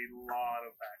caused a lot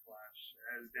of backlash.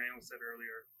 As Daniel said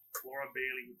earlier, Laura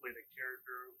Bailey, who played a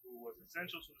character who was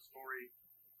essential to the story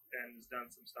and has done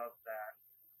some stuff that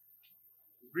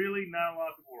really not a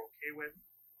lot of people were okay with,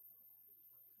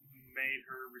 made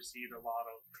her receive a lot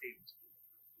of hate.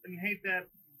 And hate that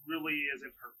really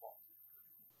isn't her fault.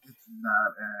 It's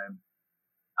not, and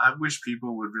I wish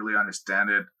people would really understand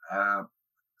it.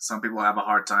 Some people have a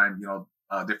hard time,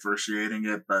 differentiating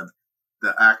it, but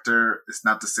the actor is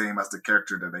not the same as the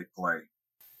character that they play.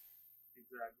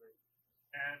 Exactly.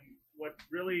 And what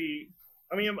really,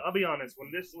 I mean, I'll be honest, when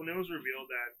it was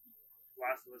revealed that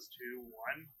Last of Us 2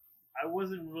 won, I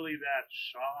wasn't really that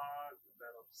shocked,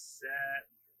 that upset,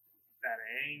 that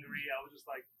angry. I was just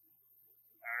like,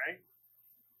 all right.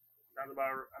 Sounds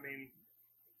about, I mean,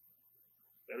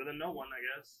 better than no one, I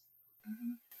guess.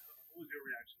 Mm-hmm. What was your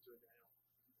reaction to it, Daniel?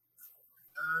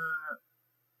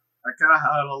 I kind of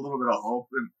had a little bit of hope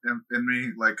in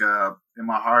me. Like, in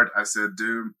my heart, I said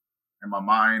Doom. In my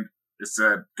mind, it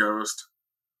said Ghost.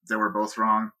 They were both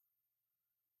wrong.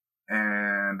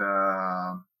 And,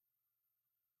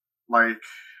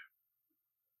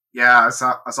 yeah, I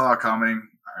saw it coming.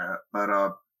 But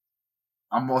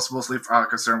I'm mostly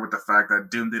concerned with the fact that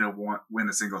Doom didn't win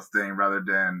a single thing rather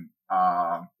than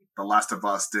The Last of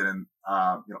Us didn't,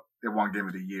 it won Game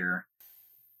of the Year.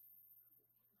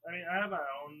 I mean, I have my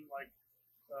own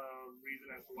reason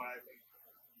as to why I think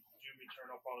Doom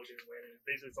Eternal probably didn't win. It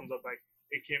basically sums up like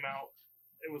it came out.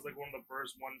 It was like one of the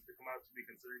first ones to come out to be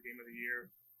considered Game of the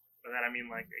Year. But that I mean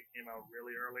like it came out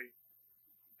really early,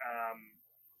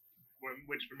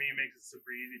 which for me makes it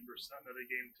super easy for another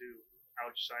game to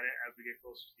outshine it as we get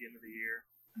closer to the end of the year.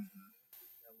 Mm-hmm.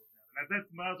 And that's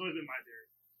always been my theory,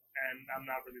 and I'm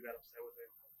not really that upset with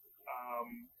it.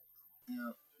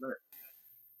 Yeah, but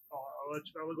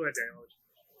I'll go ahead, Daniel.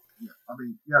 yeah, I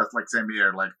mean, yeah, it's like same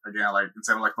here. Like again, like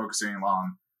instead of like focusing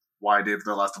on why did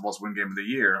The Last of Us win Game of the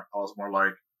Year, I was more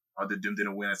like, the Doom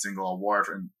didn't win a single award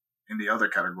in the other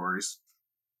categories.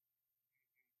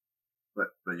 But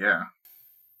yeah.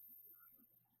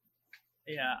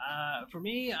 Yeah, for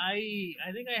me, I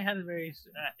think I had a very.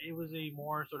 It was a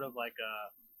more sort of like a,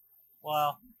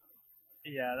 well,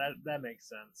 yeah, that makes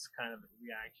sense kind of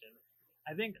reaction.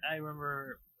 I think I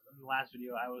remember in the last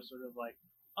video I was sort of like,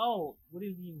 oh, would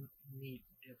it be neat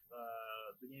if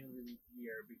the game of the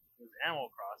year was Animal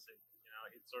Crossing?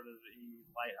 It's sort of a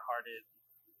lighthearted,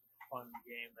 fun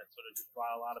game that sort of just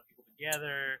brought a lot of people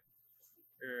together,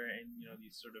 and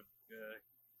these sort of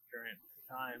current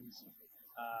times.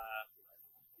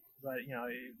 But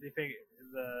they pick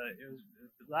The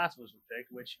Last of Us was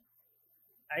picked, which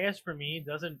I guess for me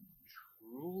doesn't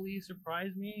truly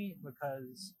surprise me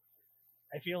because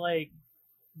I feel like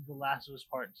The Last of Us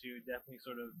Part Two definitely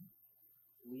sort of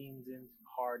leans in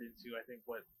hard into I think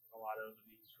what a lot of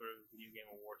these sort of video game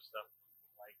award stuff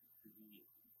like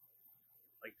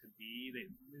to be they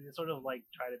sort of like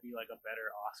try to be like a better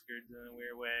Oscars in a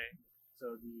weird way.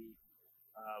 So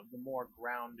the more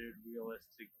grounded,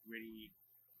 realistic, gritty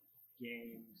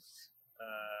games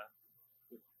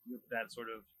with that sort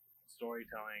of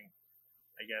storytelling,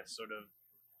 I guess, sort of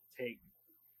take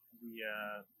the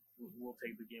will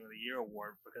take the Game of the Year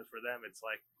award because for them it's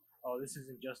like, oh, this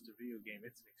isn't just a video game;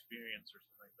 it's an experience or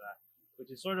something like that. Which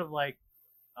is sort of like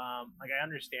I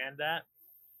understand that,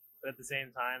 but at the same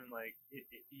time, like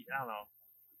I don't know,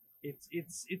 it's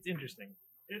interesting.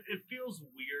 It feels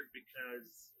weird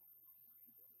because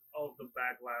of the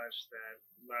backlash that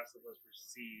Last of Us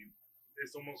received.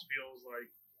 This almost feels like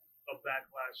a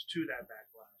backlash to that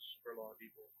backlash for a lot of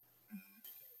people.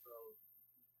 So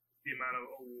the amount of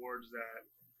awards that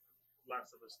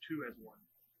Last of Us 2 has won.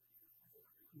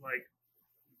 Like,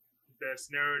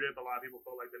 best narrative, a lot of people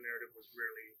felt like the narrative was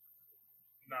really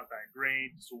not that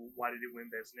great. So why did it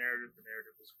win best narrative? The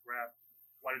narrative was crap.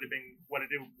 Why did it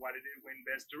win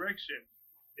best direction?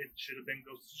 It should have been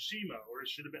Ghost of Tsushima, or it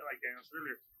should have been, like Daniel said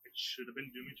earlier, it should have been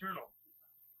Doom Eternal.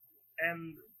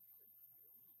 And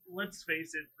let's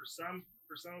face it, for some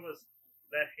of us,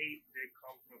 that hate did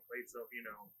come from a place of,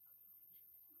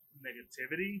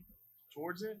 negativity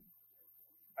towards it.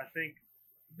 I think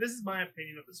this is my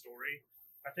opinion of the story.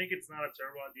 I think it's not a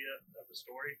terrible idea of the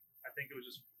story. I think it was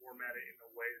just formatted in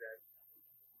a way that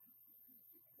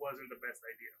wasn't the best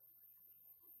idea.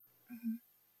 Mm-hmm.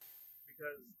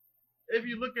 Because if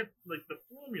you look at like the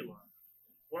formula,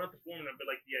 well, not the formula, but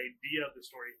like the idea of the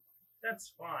story,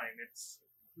 that's fine. There's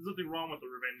nothing wrong with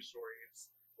the revenge story. It's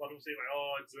a lot of people say like,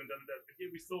 oh, it's been done that, but yeah,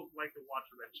 we still like to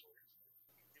watch revenge stories.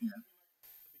 Yeah.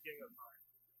 At the beginning of time,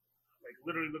 like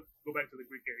literally go back to the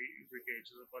Greek Age.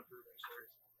 There's a bunch of revenge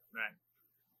stories. Right.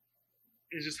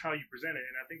 It's just how you present it,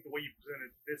 and I think the way you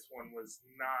presented this one was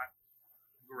not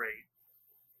great.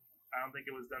 I don't think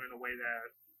it was done in a way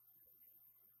that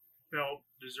felt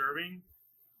deserving.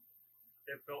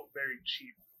 It felt very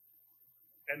cheap,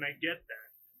 and I get that.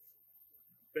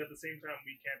 But at the same time,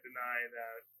 we can't deny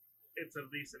that it's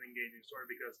at least an engaging story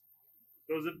because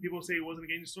those people say it wasn't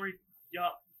an engaging story.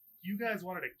 Yeah, you guys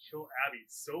wanted to kill Abby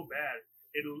so bad.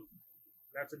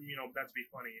 That's to be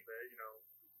funny, but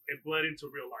it bled into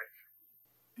real life.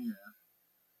 Yeah.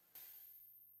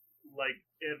 Like,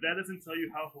 if that doesn't tell you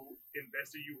how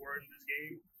invested you were in this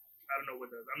game, I don't know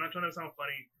what does. I'm not trying to sound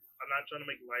funny. I'm not trying to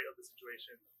make light of the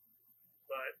situation,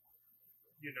 but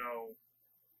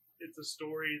it's a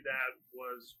story that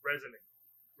was resonating.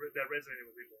 That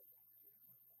resonated with people.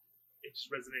 It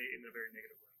just resonated in a very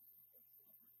negative way.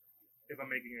 If I'm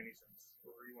making any sense,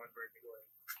 or you want Greg to go ahead.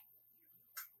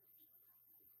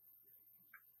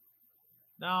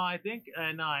 No, I think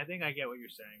I get what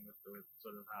you're saying with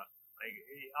sort of how like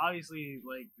obviously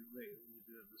like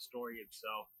the story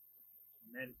itself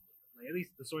meant like at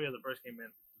least the story of the first game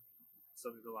meant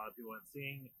something to a lot of people, and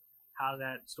seeing how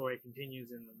that story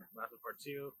continues in Last of Us Part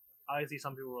 2, obviously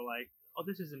some people were like, oh,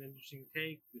 this is an interesting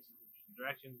take, this is an interesting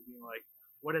direction, being like,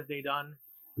 what have they done,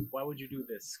 why would you do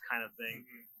this kind of thing.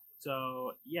 Mm-hmm.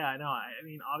 So yeah, no, I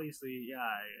mean obviously,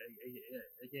 yeah,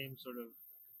 a game sort of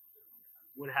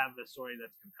would have a story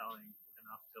that's compelling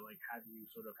enough to like have you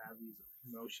sort of have these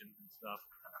emotions and stuff.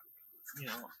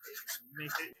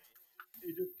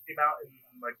 It just came out in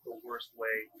like the worst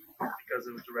way because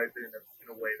it was directed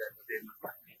in a way that didn't.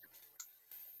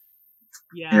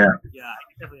 Yeah, I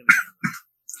can definitely understand.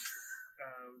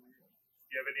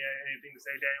 Do you have anything to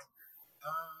say, Daniel?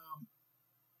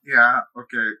 Yeah.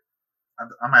 Okay.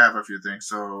 I might have a few things.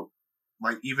 So,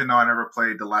 like, even though I never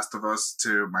played The Last of Us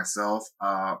 2 myself,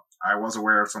 I was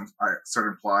aware of some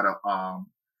certain plot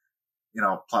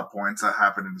points that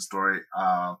happened in the story.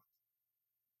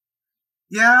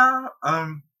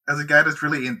 As a guy that's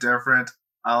really indifferent,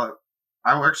 I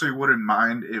actually wouldn't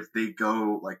mind if they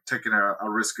go like taking a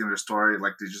risk in their story,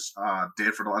 like they just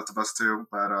did for The Last of Us 2.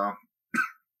 But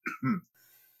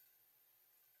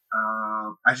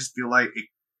I just feel like it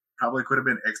probably could have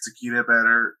been executed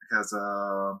better because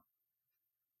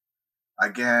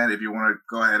again, if you want to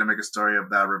go ahead and make a story of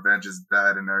that revenge is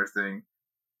bad and everything,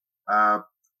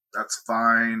 that's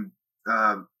fine.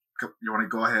 You want to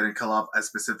go ahead and call up a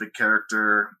specific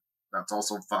character, that's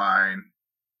also fine.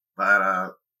 But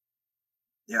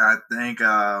I think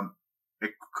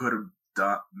it could have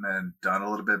been done a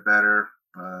little bit better.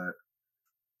 But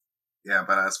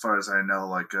as far as I know,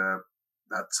 like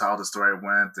that's how the story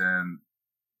went, and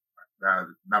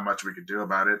not much we could do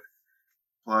about it.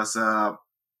 Plus, yeah,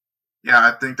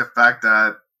 I think the fact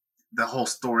that the whole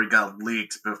story got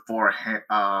leaked before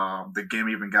the game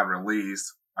even got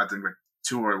released. I think like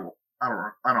I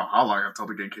don't know how long until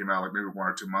the game came out, like maybe 1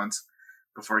 or 2 months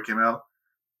before it came out.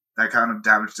 That kind of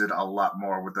damaged it a lot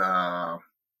more with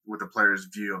the player's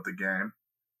view of the game.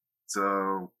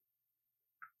 So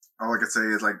all I can say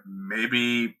is like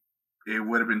maybe it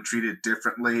would have been treated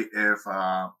differently if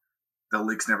the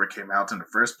leaks never came out in the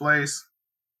first place.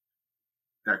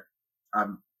 That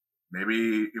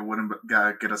maybe it wouldn't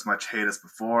get as much hate as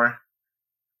before.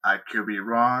 I could be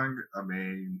wrong. I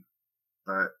mean,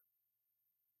 but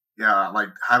yeah, like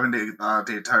having the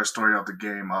entire story of the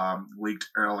game leaked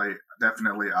early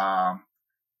definitely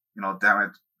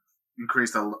damage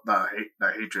increased the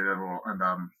hatred and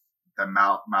the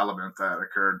malevolence that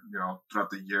occurred throughout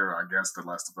the year against The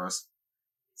Last of Us.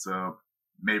 So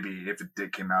maybe if it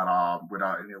did came out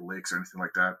without any leaks or anything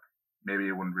like that, maybe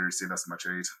it wouldn't receive as much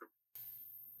hate.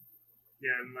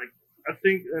 Yeah, and like I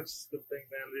think that's the thing,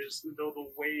 man. There's the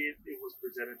way it was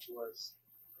presented to us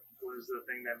was the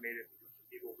thing that made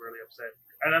people really upset,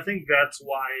 and I think that's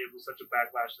why it was such a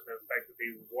backlash to the fact that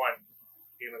they won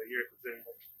Game of the Year, considering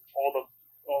all the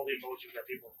emotions that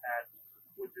people had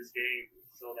with this game,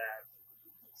 so that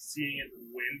seeing it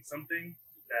win something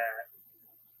that,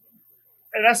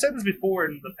 and I said this before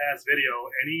in the past video,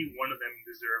 any one of them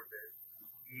deserved it.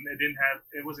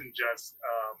 It wasn't just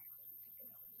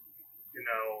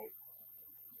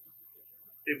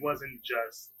it wasn't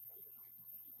just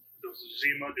the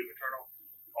Tsushima, Doom Eternal.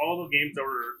 All the games that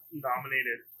were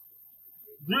nominated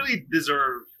really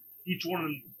deserve each one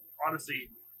of them. Honestly,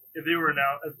 if they were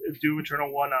if Doom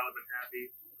Eternal won, I would have been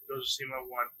happy. If Tsushima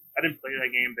won, I didn't play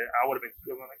that game, but I would have been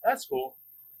feeling like that's cool.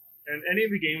 And any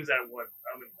of the games that won,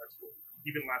 I would have been that's cool.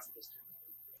 Even Last of Us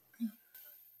 2.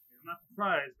 I'm not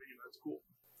surprised, but it's cool.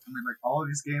 I mean, like all of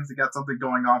these games, they got something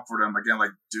going on for them. Again,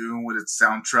 like Doom with its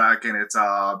soundtrack and its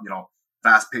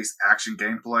fast-paced action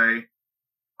gameplay.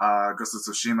 Ghost of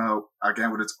Tsushima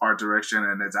again with its art direction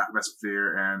and its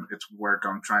atmosphere and its work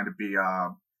on trying to be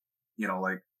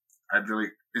like a really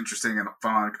interesting and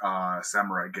fun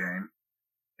samurai game.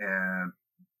 And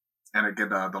again,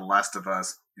 The Last of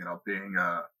Us, being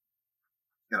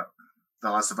The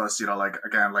Last of Us, like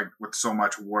again, like with so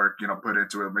much work, put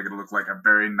into it, make it look like a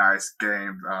very nice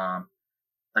game.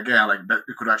 Again, like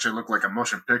it could actually look like a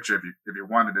motion picture if you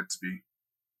wanted it to be.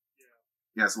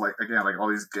 Yeah, so like again, like all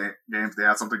these games, they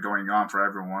have something going on for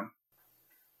everyone.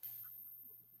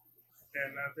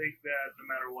 And I think that no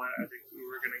matter what, I think we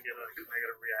were gonna get a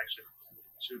negative reaction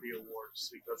to the awards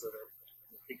because of it.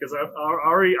 Because I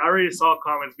already saw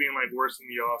comments being like worse than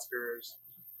the Oscars.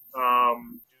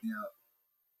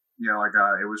 Yeah, like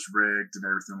it was rigged and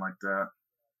everything like that.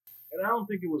 And I don't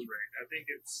think it was rigged. I think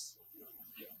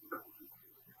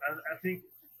I think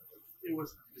it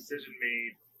was a decision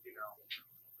made,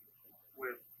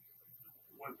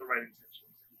 with the right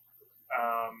intentions.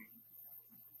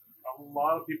 A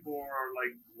lot of people are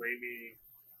like blaming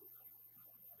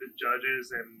the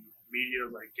judges and media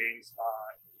like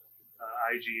GameSpot,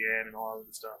 IGN, and all of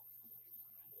this stuff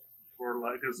for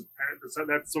like because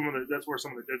that's where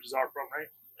some of the judges are from, right?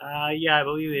 Yeah, I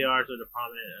believe they are sort of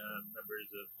prominent members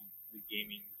of the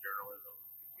gaming journalism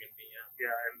community.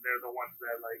 Yeah, and they're the ones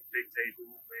that like dictate who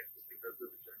wins because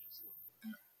of the judges.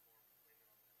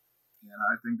 Yeah,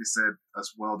 I think they said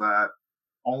as well that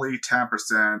only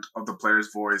 10% of the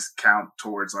player's voice count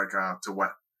towards like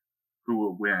who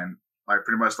will win. Like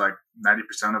pretty much like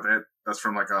 90% of it that's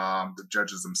from like the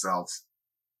judges themselves.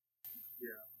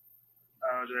 Yeah.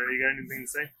 You got anything to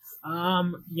say?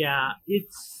 Yeah,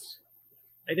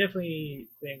 I definitely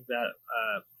think that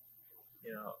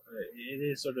it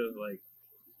is sort of like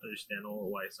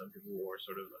understandable why some people were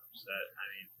sort of upset.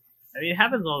 I mean, it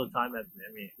happens all the time.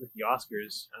 With the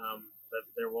Oscars, that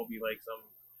there will be like some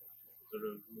sort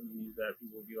of movies that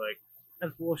people will be like,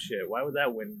 "That's bullshit. Why would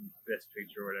that win Best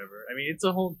Picture or whatever?" I mean, it's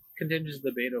a whole contentious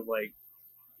debate of like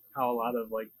how a lot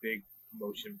of like big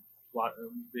motion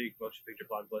picture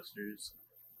blockbusters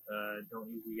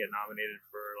don't usually get nominated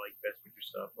for like Best Picture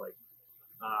stuff. Like,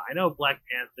 I know Black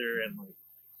Panther and like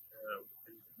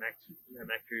Max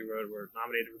Fury Road were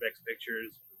nominated for Best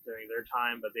Pictures during their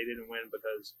time, but they didn't win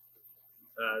because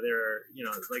there are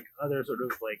like other sort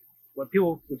of like what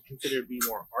people would consider to be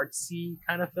more artsy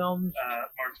kind of films.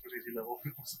 Martin Scorsese level.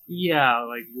 Yeah,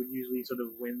 like would usually sort of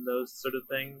win those sort of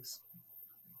things.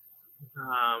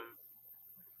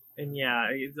 And yeah,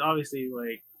 it's obviously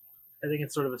like I think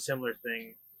it's sort of a similar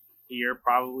thing here.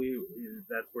 Probably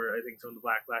that's where I think some of the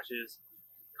backlash is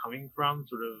coming from.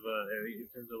 Sort of in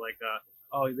terms of like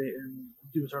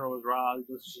Doom Eternal was robbed,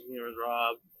 Ghost of Tsushima was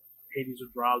robbed, Hades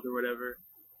was robbed or whatever.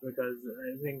 because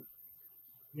I think,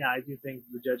 yeah, I do think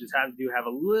the judges do have a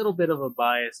little bit of a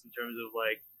bias in terms of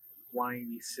like wanting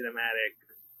these cinematic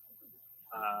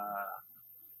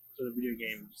sort of video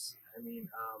games. I mean,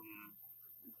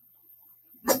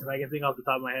 if I can think off the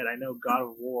top of my head, I know God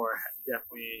of War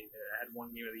definitely had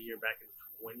one game of the year back in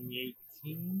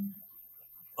 2018.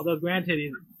 Although, granted,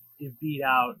 it beat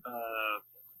out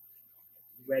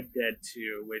Red Dead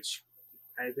 2, which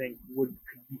I think could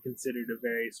be considered a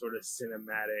very sort of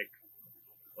cinematic,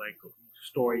 like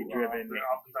story-driven.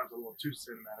 They're oftentimes a little too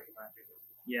cinematic, in my opinion.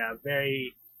 Yeah,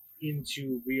 very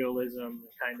into realism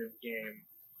kind of game,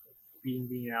 being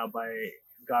beaten out by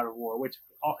God of War, which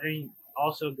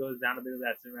also goes down a bit of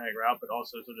that cinematic route, but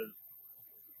also sort of,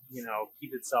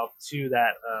 keep itself to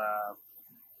that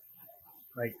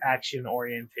like action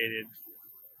orientated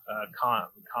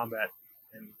combat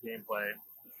and gameplay.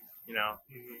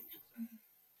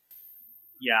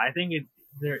 Yeah, I think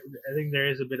there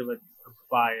is a bit of a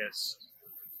bias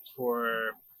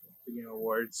for the Game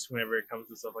Awards whenever it comes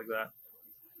to stuff like that.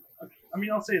 I mean,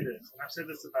 I'll say this, and I've said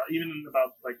this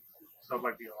about like stuff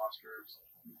like the Oscars,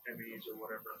 Emmys, or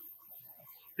whatever.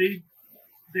 They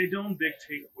don't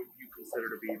dictate what you consider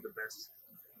to be the best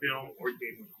film or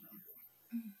game.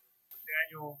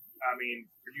 Daniel, I mean,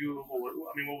 for you,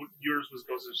 yours was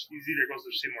Ghost of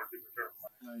Tsushima or Doom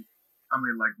Eternal. I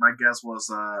mean, like, my guess was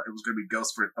it was going to be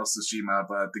Ghost of Tsushima,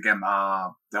 but again,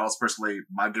 that was personally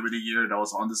my game of the year that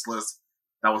was on this list.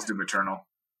 That was Doom Eternal.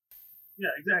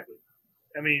 Yeah, exactly.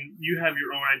 I mean, you have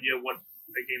your own idea of what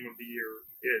a game of the year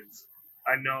is.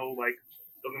 I know, like,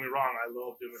 don't get me wrong, I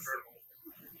love Doom Eternal,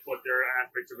 but there are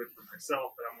aspects of it for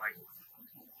myself that I'm like,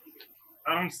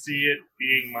 I don't see it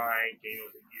being my game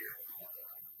of the year.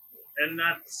 And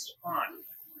that's fine.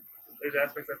 There's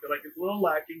aspects I feel like it's a little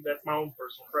lacking. That's my own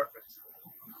personal preference.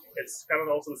 It's kind of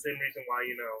also the same reason why,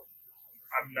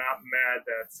 I'm not mad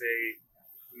that, say,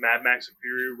 Mad Max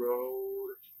Fury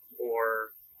Road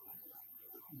or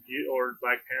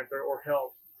Black Panther or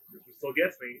hell, which still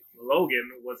gets me,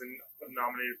 Logan wasn't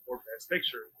nominated for Best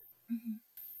Picture. Mm-hmm.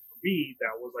 For me,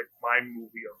 that was like my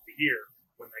movie of the year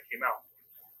when that came out.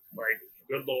 Like,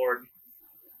 good Lord,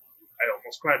 I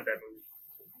almost cried at that movie.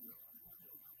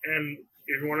 And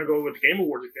if you want to go with the Game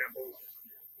Awards examples,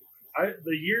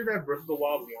 the year that Breath of the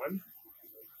Wild won,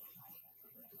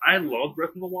 I loved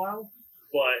Breath of the Wild,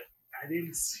 but I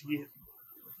didn't see it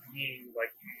being like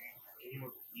Game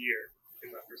of the Year in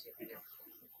my personal opinion.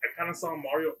 I kind of saw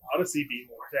Mario Odyssey be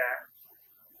more that,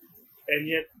 and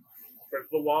yet Breath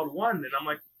of the Wild won, and I'm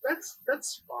like, that's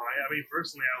fine. I mean,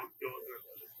 personally, I would go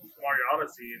with Mario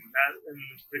Odyssey, and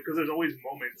because there's always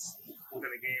moments within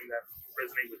a game that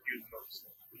resonate with you the most.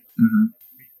 Mm-hmm.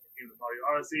 Mario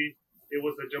Odyssey, it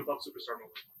was the jump up superstar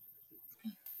moment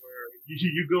where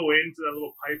you go into that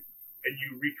little pipe and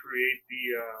you recreate the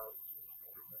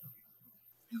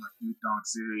like you don't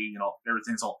see,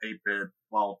 everything's all 8-bit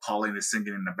while Pauline is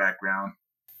singing in the background.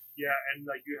 Yeah, and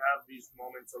like you have these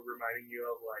moments of reminding you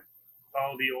of like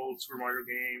all the old Super Mario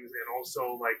games, and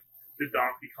also like the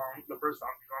first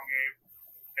Donkey Kong game,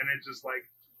 and it's just like,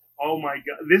 oh my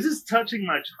god, this is touching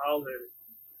my childhood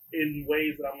in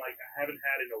ways that I'm like, I haven't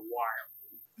had in a while.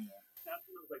 Yeah. That's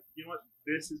when I was like, you know what?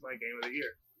 This is my game of the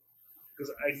year. Because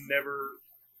I rarely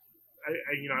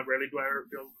do I ever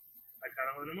feel that kind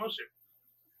of an emotion,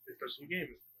 especially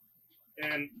gaming.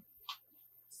 And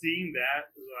seeing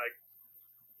that was like,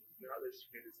 no, this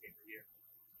is game of the year.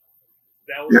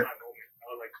 That was my moment.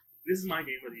 I was like, this is my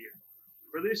game of the year.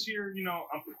 For this year,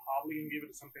 I'm probably going to give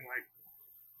it to something like,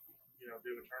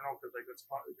 Doom Eternal, because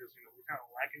we're kind of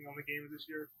lacking on the games this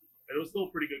year, but it was still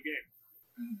a pretty good game.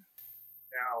 Mm-hmm.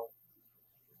 Now,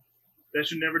 that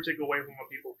should never take away from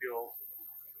what people feel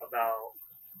about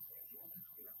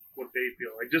what they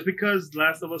feel. Like, just because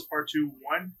Last of Us Part 2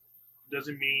 won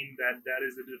doesn't mean that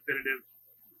is the definitive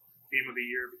game of the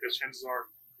year, because chances are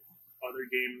other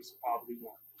games probably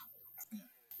won.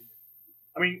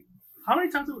 I mean, how many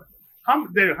times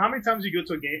you go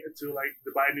to a game to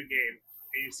buy a new game,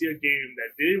 and you see a game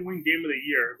that didn't win Game of the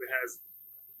Year, but has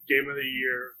Game of the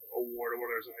Year award or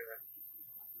whatever, something like that?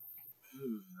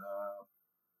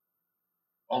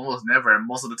 Almost never. And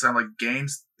most of the time, like,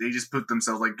 games, they just put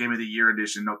themselves like Game of the Year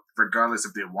edition, regardless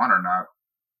if they won or not.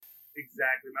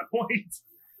 Exactly my point.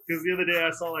 Because the other day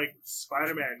I saw like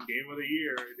Spider-Man Game of the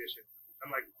Year edition.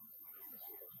 I'm like,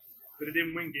 but it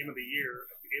didn't win Game of the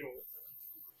Year at the Game Awards.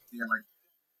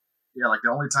 Yeah, like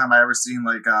the only time I ever seen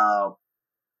like a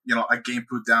game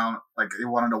put down, like it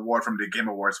won an award from the Game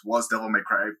Awards, was Devil May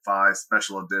Cry 5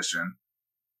 Special Edition.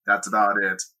 That's about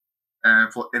it.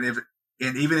 And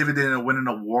even if it didn't win an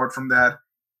award from that,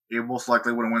 it most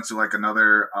likely would have went to like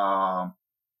another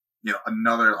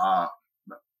another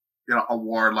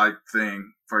award like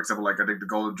thing. For example, like I think the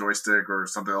Golden Joystick or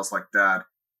something else like that.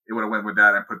 It would have went with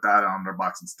that and put that on their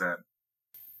box instead.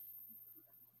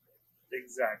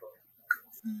 Exactly.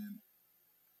 And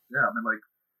yeah, I mean, like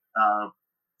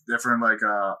different like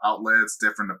outlets,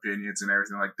 different opinions, and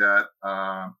everything like that.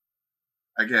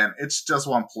 Again, it's just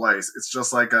one place. It's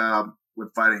just like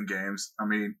with fighting games. I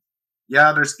mean,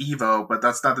 yeah, there's Evo, but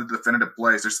that's not the definitive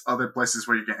place. There's other places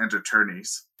where you can enter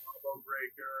tourneys. Combo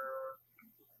Breaker.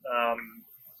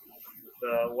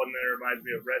 The one that reminds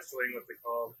me of wrestling. What's it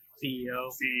called?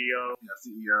 CEO. Yeah,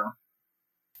 CEO.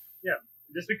 Yeah,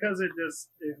 just because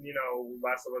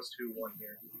Last of Us 2 won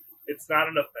here. It's not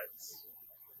an offense.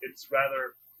 It's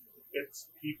rather, it's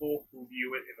people who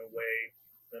view it in a way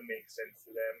that makes sense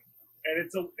to them.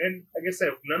 And like I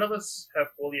said, none of us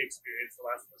have fully experienced The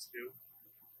Last of Us 2.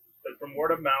 But from word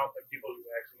of mouth and people who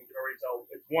actually can already tell,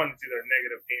 it's either a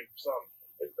negative game for some.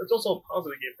 It's also a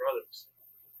positive game for others.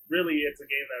 Really, it's a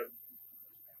game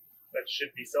that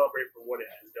should be celebrated for what it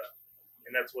has done.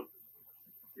 And that's what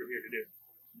we're here to do.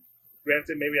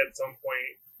 Granted, maybe at some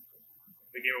point,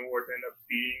 the Game Awards end up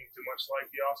being too much like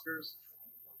the Oscars.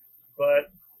 But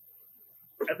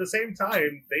at the same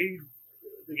time,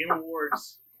 the Game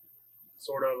Awards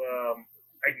sort of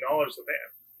acknowledge the fan.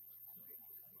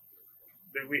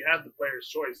 We had the player's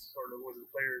choice, sort of, was it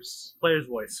player's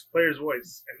voice,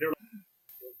 and they're like,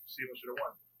 Tsushima should have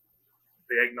won.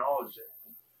 They acknowledged it.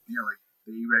 Yeah, like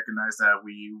they recognized that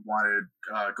we wanted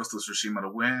Ghost of Tsushima to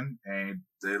win, and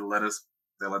they let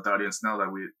the audience know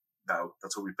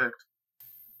that's what we picked.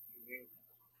 Mm-hmm.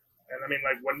 And I mean,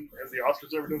 like, when has the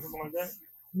Oscars ever done something like that?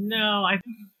 No, I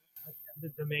think I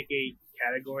attempted to make a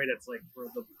category that's like for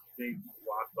the big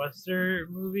blockbuster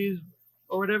movies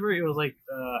or whatever. It was like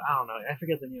I don't know, I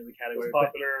forget the name of the category.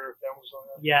 Popular films or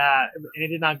something. Yeah, and it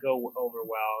did not go over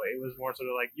well. It was more sort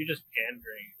of like, you're just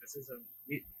pandering. This isn't.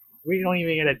 We don't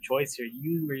even get a choice here.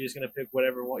 You were just gonna pick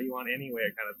whatever what you want anyway,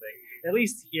 kind of thing. At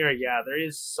least here, yeah, there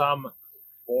is some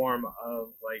form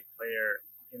of like player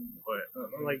input,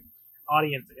 like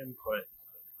audience input.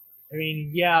 I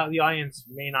mean, yeah, the audience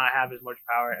may not have as much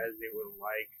power as they would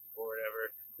like or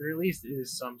whatever. There at least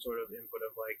is some sort of input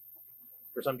of like,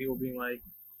 for some people being like,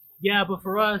 yeah, but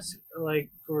for us, like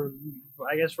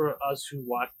I guess for us who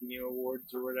watch the Game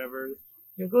Awards or whatever,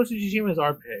 Ghost of Tsushima is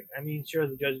our pick. I mean, sure,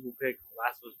 the judges will pick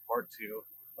Last of Us Part 2,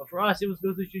 but for us, it was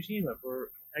Ghost of Tsushima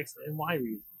for X and Y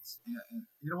reasons. Yeah, and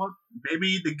you know what?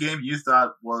 Maybe the game you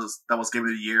thought was Game of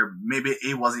the Year, maybe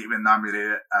it wasn't even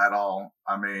nominated at all.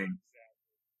 I mean,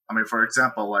 for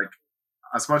example, like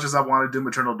as much as I wanted Doom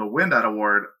Eternal to win that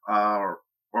award,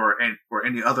 or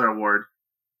any other award,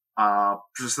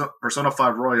 Persona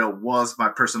 5 Royal was my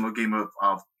personal game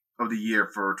of the year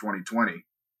for 2020,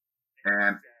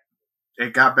 and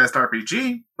it got Best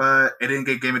RPG, but it didn't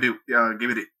get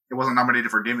it wasn't nominated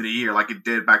for Game of the Year like it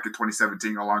did back in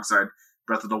 2017 alongside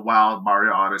Breath of the Wild,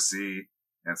 Mario Odyssey,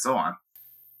 and so on.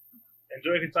 And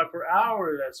Joey can talk for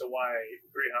hours as to why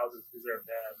Three Houses deserve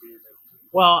to have music.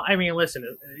 Well, I mean, listen,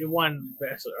 it won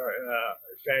Best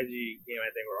Strategy Game,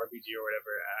 I think, or RPG or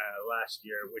whatever, last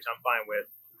year, which I'm fine with.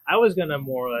 I was going to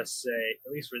more or less say,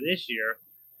 at least for this year,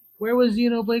 where was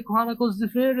Xenoblade Chronicles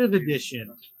Definitive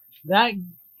Edition? That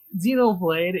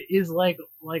Xenoblade is like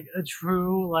a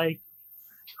true, like,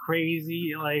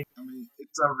 crazy, like... I mean,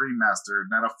 it's a remaster,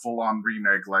 not a full-on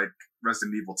remake like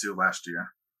Resident Evil 2 last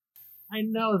year. I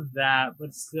know that,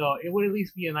 but still, it would at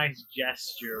least be a nice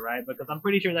gesture, right? Because I'm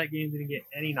pretty sure that game didn't get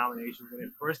any nominations when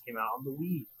it first came out on the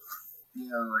Wii.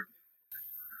 Yeah, like...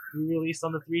 Re-released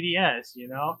on the 3DS, you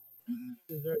know? Mm-hmm.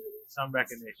 Deserves some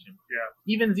recognition. Yeah.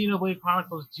 Even Xenoblade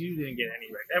Chronicles 2 didn't get any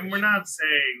recognition. And we're not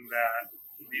saying that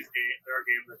there are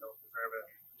games that don't deserve it.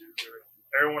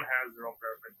 Everyone has their own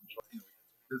preference.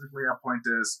 Physically, our point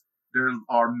is, there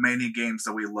are many games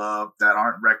that we love that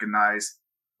aren't recognized,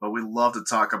 but we love to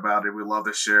talk about it. We love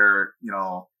to share,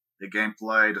 the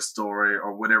gameplay, the story,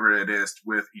 or whatever it is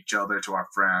with each other, to our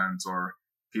friends or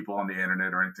people on the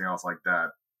internet or anything else like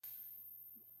that.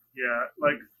 Yeah,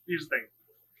 like, here's the thing.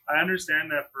 I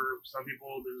understand that for some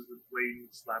people, there's a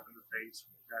blatant slap in the face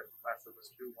that Last of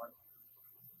Us 2 won.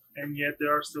 And yet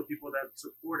there are still people that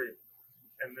support it.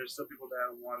 And there's still people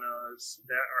that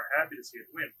that are happy to see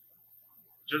it win.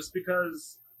 Just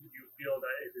because you feel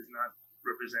that it does not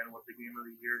represent what the Game of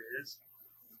the Year is,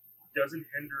 doesn't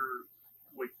hinder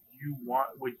what you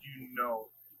want, what Game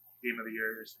of the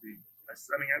Year is to be.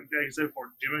 I mean, like I said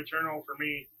before, Doom Eternal for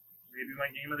me may be my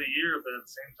Game of the Year, but at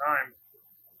the same time,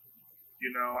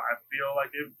 I feel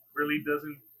like it really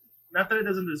doesn't. Not that it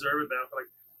doesn't deserve it, but I feel like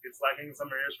it's lacking in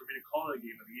some areas for me to call it a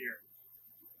Game of the Year.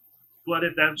 But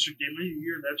if that should game of the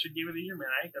year, that should game of the year, man.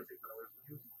 I ain't gonna take that away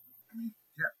from you. I mean,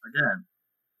 yeah,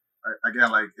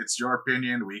 again, like it's your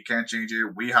opinion. We can't change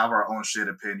it. We have our own shit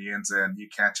opinions, and you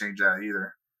can't change that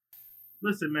either.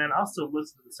 Listen, man, I'll still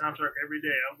listen to the soundtrack every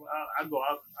day. I'll go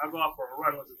out for a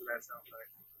run, listen to that soundtrack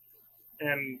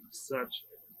and such.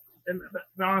 And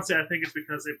honestly, I think it's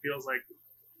because it feels like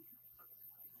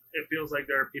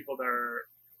there are people that are,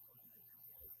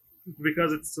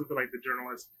 because it's something like the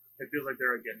journalists. It feels like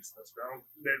they're against us, bro.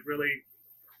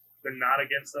 They're not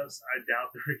against us. I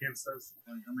doubt they're against us.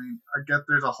 I mean, I get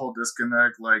there's a whole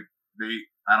disconnect. Like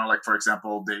I don't know, like for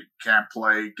example, they can't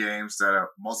play games that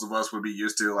most of us would be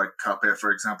used to, like Cuphead, for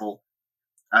example.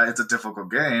 It's a difficult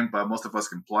game, but most of us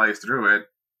can play through it.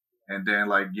 And then,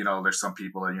 like, there's some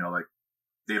people that, like,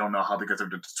 they don't know how to get through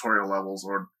the tutorial levels.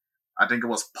 Or I think it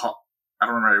was, I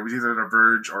don't remember, it was either The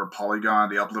Verge or Polygon.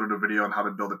 They uploaded a video on how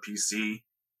to build a PC.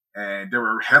 And they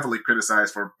were heavily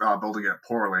criticized for building it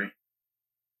poorly.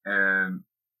 And,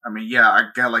 I mean, yeah, I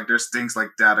get, like, there's things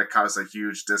like that cause a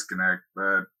huge disconnect.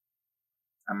 But,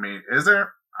 I mean, is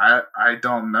there? I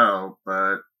don't know,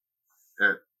 but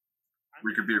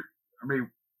we could be, I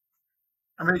mean,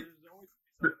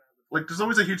 like, there's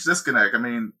always a huge disconnect. I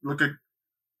mean, look at,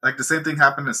 like, the same thing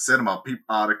happened in cinema.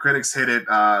 The critics hated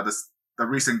the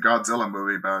recent Godzilla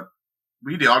movie, but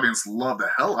we, the audience, loved the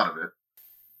hell out of it.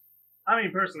 I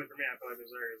mean, personally, for me, I feel like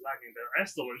there's areas lacking there. I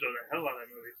still enjoy the hell out of that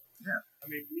movie. Yeah. I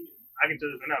mean, I can tell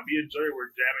you now, me and Joey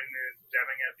were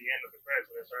jamming at the end of the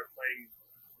credits when they started playing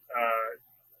a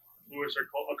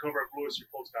cover of Lewis or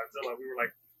Colt's Godzilla. We were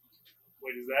like,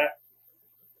 "What is that?"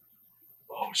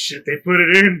 Oh shit! They put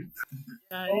it in.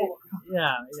 Yeah.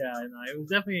 No, it was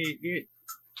definitely. It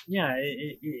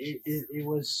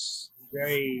was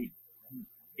very.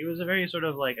 It was a very sort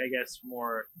of like, I guess,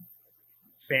 more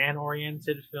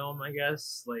fan-oriented film. I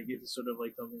guess it's sort of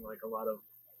like something like it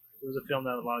was a film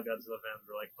that a lot of Godzilla fans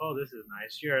were like, "Oh, this is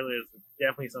nice." Sure, there's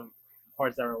definitely some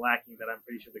parts that were lacking that I'm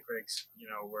pretty sure the critics,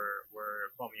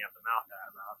 were foaming at the mouth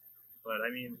about. But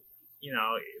I mean,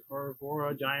 for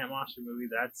a giant monster movie,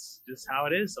 that's just how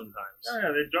it is sometimes. Yeah,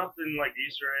 they dropped in like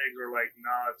Easter eggs or like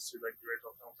nods to like the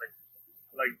original films,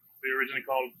 like they originally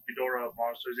called Ghidorah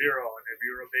Monster Zero, and if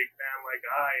you're a big fan like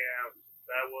I am,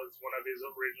 that was one of his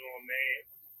names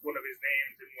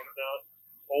in one of the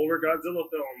older Godzilla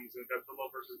films, in Godzilla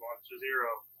versus Monster Zero,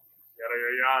 yada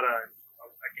yada yada.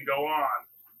 I can go on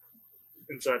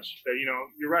and such. That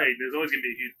you're right. There can always be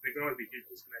a huge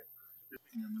disconnect.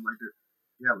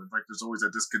 Like there's always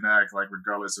a disconnect, like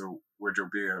regardless of where you'll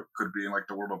be, could be in like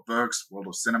the world of books, world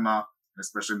of cinema,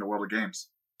 especially in the world of games.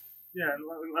 Yeah,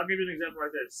 I'll give you an example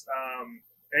like this.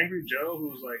 Angry Joe,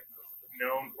 who's like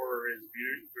known for his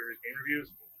game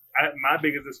reviews, my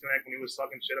biggest disconnect when he was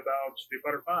talking shit about Street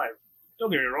Fighter V.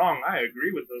 Don't get me wrong, I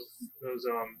agree with those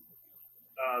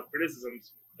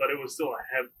criticisms, but it was still a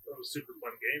super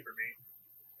fun game for me,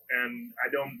 and I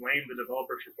don't blame the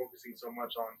developers for focusing so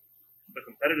much on the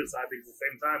competitive side, because at the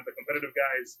same time, the competitive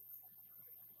guys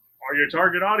are your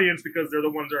target audience because they're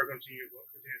the ones that are going to continue to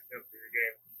play your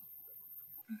game.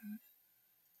 Mm-hmm.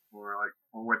 Or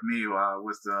with me,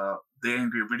 was the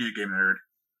angry video game nerd.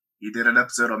 He did an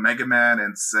episode of Mega Man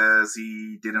and says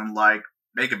he didn't like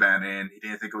Mega Man and he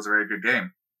didn't think it was a very good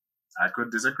game. I could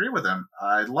disagree with him.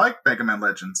 I like Mega Man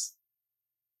Legends,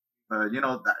 but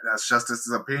that's just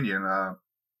his opinion.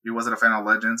 He wasn't a fan of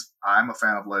Legends. I'm a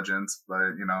fan of Legends,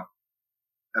 but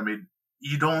I mean,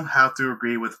 you don't have to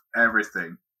agree with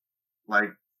everything.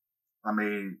 Like, I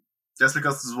mean, just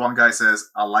because this one guy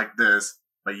says I like this,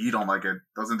 but you don't like it,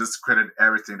 doesn't discredit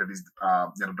everything that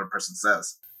the person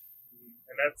says.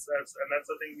 And that's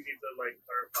the thing we need to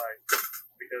clarify,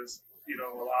 because a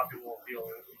lot of people feel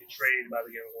betrayed by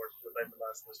the Game Awards for the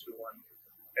Last of Us 2-1,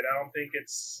 and I don't think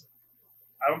it's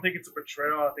a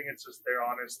betrayal. I think it's just their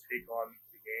honest take on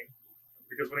the game,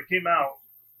 because when it came out,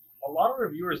 a lot of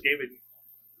reviewers gave it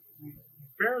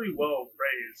fairly well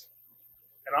praise,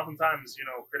 and oftentimes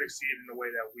critics see it in a way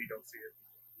that we don't see it,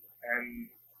 and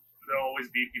there'll always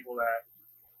be people that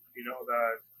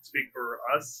that speak for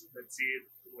us, that see it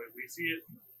the way we see it.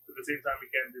 But at the same time, we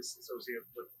can't disassociate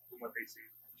from what they see.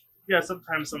 Yeah,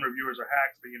 sometimes some reviewers are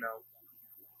hacks, but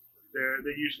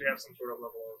they usually have some sort of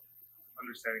level of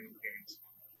understanding of the games.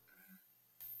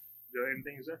 Do you have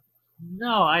anything to say?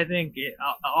 No, I think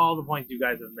all the points you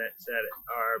guys have said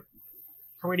are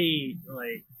pretty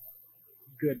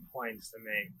good points to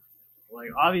make.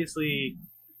 Obviously,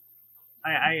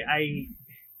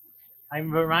 I'm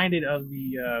reminded of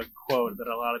the quote that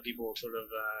a lot of people sort of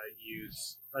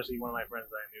use, especially one of my friends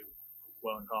that I knew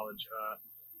well in college,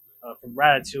 from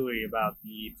Ratatouille, about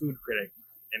the food critic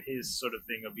and his sort of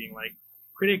thing of being like,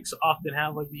 critics often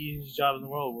have like the easiest job in the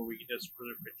world where we can just sort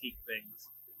of critique things,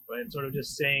 but it's sort of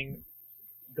just saying,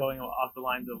 going off the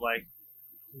lines of like,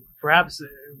 perhaps,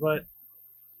 but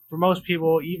for most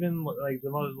people, even like the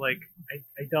most like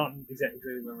I don't exactly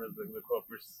remember the quote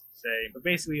per se, but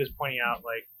basically he was pointing out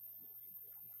like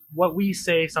what we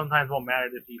say sometimes won't matter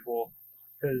to people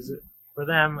because for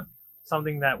them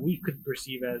something that we could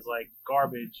perceive as like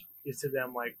garbage is to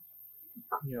them like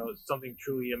something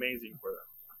truly amazing for them,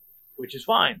 which is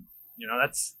fine.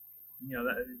 That's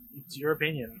that it's your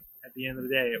opinion at the end of the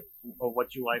day of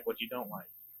what you like, what you don't like.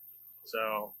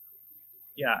 So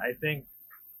yeah, I think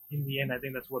in the end, I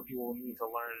think that's what people need to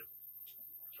learn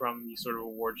from these sort of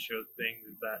award show things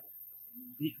is that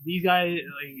these guys,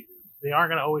 like, they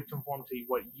aren't going to always conform to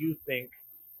what you think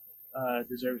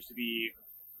deserves to be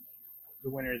the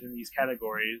winners in these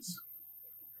categories.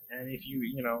 And if you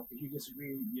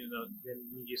disagree, then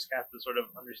you just have to sort of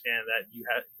understand that you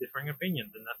have differing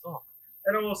opinions, and that's all.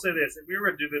 And I will say this: if we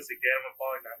ever do this again, we're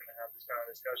probably not going to have this kind of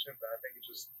discussion. But I think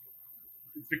it's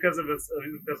because of this,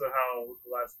 because of how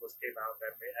The Last of Us came out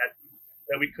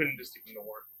that we couldn't just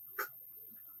ignore.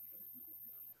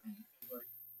 Like,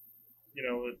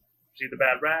 see the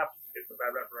bad rap. It's a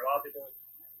bad rap for a lot of people.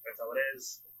 That's how it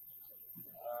is.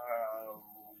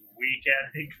 We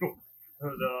can't ignore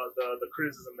the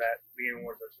criticism that the Game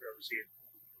Awards has received.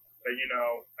 But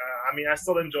I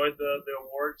still enjoyed the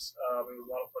awards. It was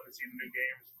a lot of fun to see the new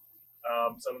games.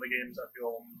 Some of the games I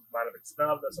feel might have been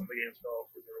snubbed. Some of the games fell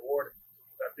with the reward.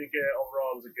 I think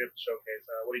overall it was a good showcase.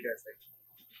 What do you guys think?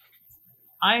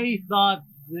 I thought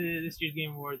this year's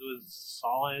Game Awards was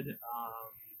solid.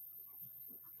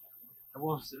 I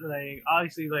will say, like,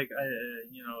 obviously, like,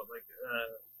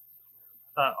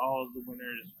 thought all of the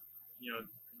winners,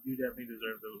 do definitely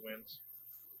deserve those wins.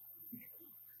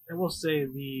 I will say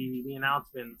the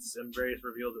announcements and various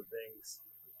reveals of things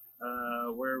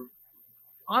were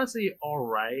honestly all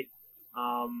right.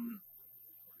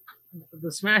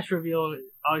 The Smash reveal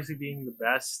obviously being the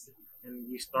best, and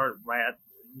you start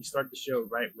the show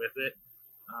right with it,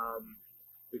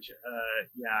 which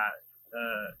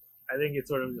I think it's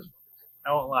sort of just,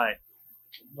 I won't lie,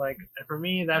 like for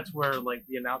me that's where like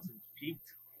the announcement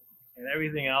peaked, and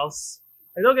everything else.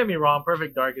 Like, don't get me wrong,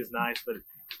 Perfect Dark is nice, but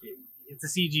it's a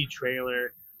CG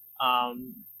trailer.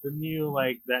 The new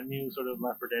that new sort of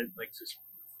Left 4 Dead like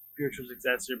spiritual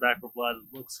successor, Back 4 Blood,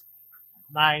 looks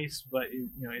nice, but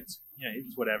it's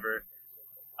whatever.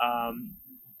 A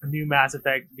new Mass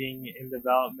Effect being in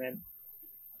development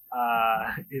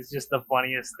is just the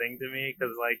funniest thing to me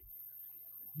because like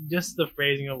just the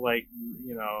phrasing of like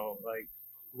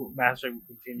Mass Effect will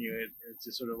continue. It's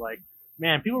just sort of like,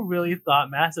 man, people really thought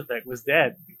Mass Effect was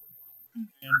dead.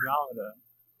 Andromeda,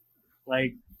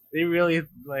 like they really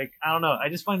like, I don't know. I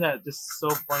just find that just so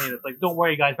funny. That's like, don't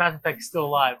worry, guys, Mass Effect's still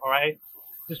alive. All right,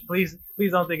 just please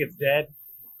don't think it's dead.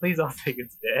 Please don't think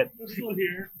it's dead. We're still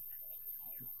here.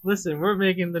 Listen, we're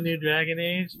making the new Dragon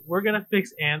Age. We're gonna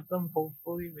fix Anthem,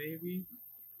 hopefully, maybe.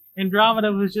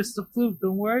 Andromeda was just a fluke.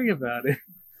 Don't worry about it.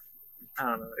 I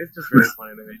don't know. It's just really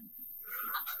funny to me.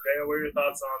 Okay, what are your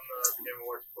thoughts on the Game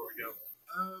Awards before we go?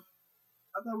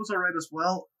 I thought it was alright as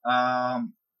well.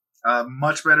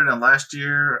 Much better than last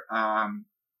year.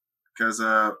 Because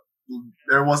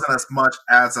there wasn't as much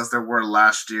ads as there were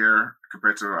last year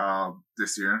compared to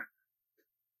this year.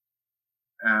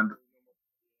 And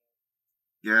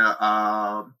yeah,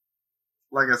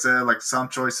 like I said, like some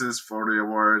choices for the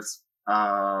awards,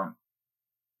 I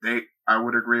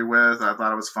would agree with. I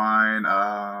thought it was fine.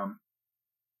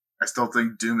 I still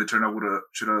think Doom Eternal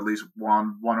should have at least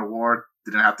won one award.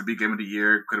 Didn't have to be Game of the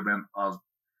Year. Could have been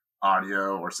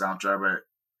audio or soundtrack,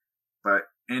 but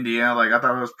in the end, like I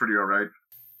thought it was pretty alright.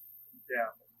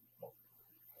 Yeah,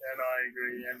 and I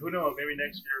agree. And who knows? Maybe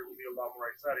next year will be a lot more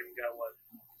exciting. We got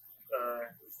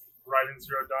Horizon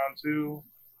Zero Dawn 2,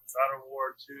 God of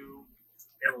War 2,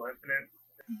 Halo Infinite,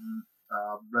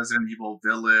 Resident Evil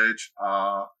Village,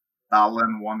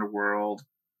 Balan Wonderworld.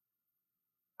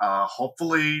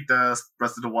 Hopefully the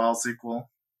Breath of the Wild sequel.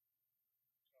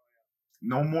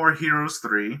 No More Heroes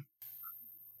 3.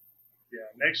 Yeah,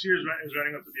 next year is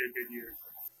running up to be a good year.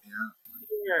 Yeah.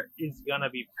 Year is gonna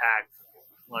be packed,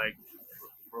 like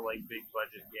for like big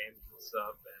budget games and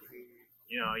stuff. And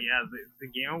the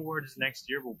Game Awards next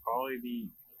year will probably be.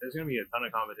 There's gonna be a ton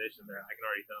of competition there. I can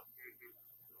already tell.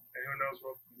 And who knows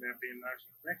what may be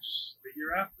the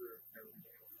year after.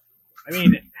 I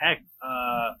mean, heck,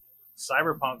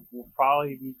 Cyberpunk will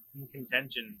probably be in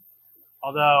contention.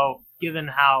 Although, given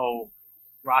how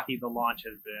rocky the launch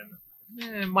has been,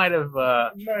 it might have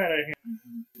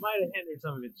hindered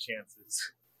some of its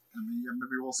chances. I mean, yeah,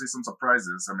 maybe we'll see some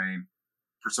surprises. I mean,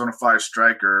 Persona 5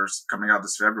 Strikers coming out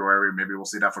this February. Maybe we'll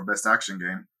see that for Best Action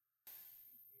Game.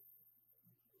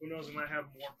 Who knows? We might have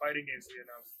more fighting games to be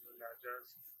announced than not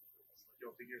just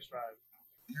Guilty Gear Strive.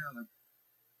 Yeah,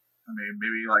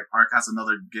 maybe like Arc has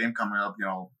another game coming up.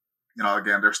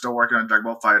 Again, they're still working on Dragon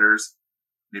Ball FighterZ.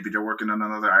 Maybe they're working on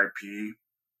another IP,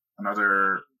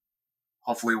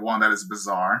 hopefully one that is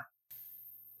bizarre.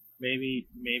 Maybe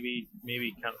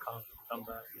Capcom come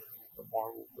back the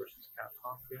Marvel versus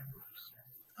Capcom game.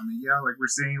 Like we're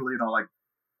seeing,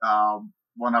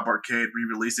 One Up Arcade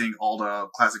re-releasing all the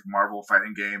classic Marvel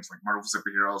fighting games, like Marvel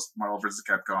Superheroes, Marvel vs.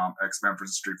 Capcom, X-Men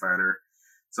vs. Street Fighter.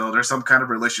 So there's some kind of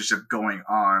relationship going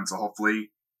on. So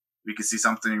hopefully we can see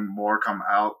something more come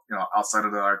out, outside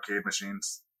of the arcade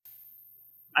machines.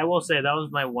 I will say that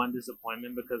was my one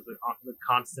disappointment because the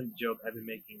constant joke I've been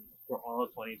making for all of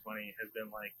 2020 has been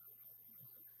like,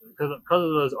 because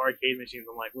of those arcade machines,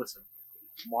 I'm like, listen,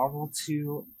 Marvel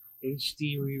 2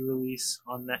 HD re-release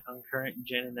on current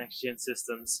gen and next gen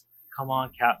systems. Come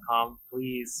on, Capcom,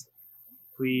 please.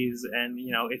 And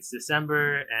it's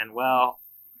December, and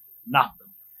nothing.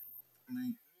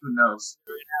 Who knows?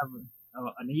 We're gonna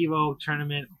have an Evo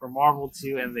tournament for Marvel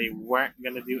 2, and they weren't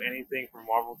gonna do anything for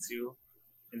Marvel 2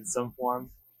 in some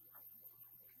form.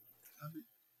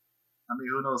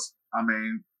 Who knows?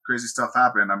 Crazy stuff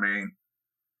happened.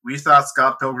 We thought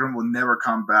Scott Pilgrim would never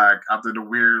come back after the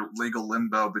weird legal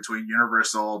limbo between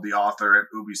Universal, the author, and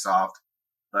Ubisoft.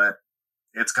 But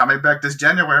it's coming back this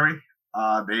January.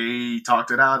 They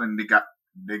talked it out and they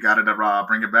got it to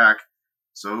bring it back.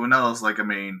 So who knows?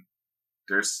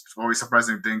 There's always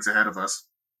surprising things ahead of us.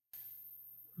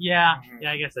 Yeah,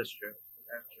 I guess that's true.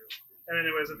 That's true. And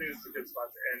anyways, I think this is a good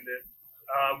spot to end it.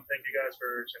 Thank you guys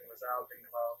for checking us out, thinking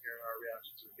about hearing our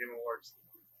reaction to the Game Awards.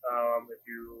 If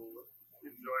you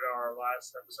enjoyed our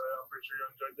last episode, I'm pretty sure you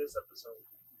enjoyed this episode.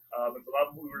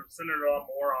 We were centered a lot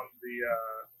more on the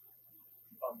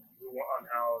on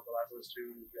how The Last of Us 2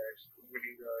 actually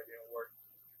winning the Game Award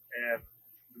and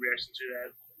the reaction to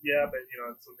that. Yeah, but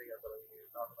it's something I thought we need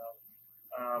to talk about.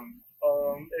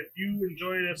 If you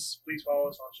enjoyed us, please follow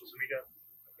us on social media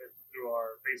through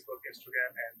our Facebook, Instagram,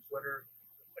 and Twitter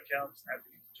accounts at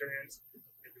the Centurions.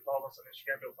 If you follow us on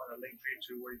Instagram, you'll find a link tree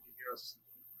to where you can hear us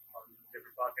on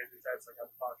different podcast sites like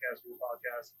Apple Podcasts, Google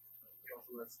Podcasts. You can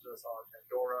also listen to us on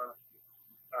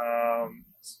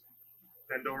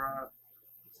Pandora,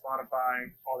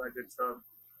 Spotify, all that good stuff.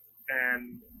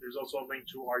 And there's also a link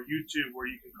to our YouTube where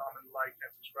you can comment, like,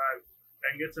 and subscribe,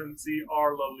 and get to see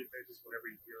our lovely faces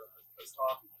whenever you hear us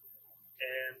talk.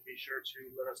 And be sure to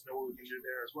let us know what we can do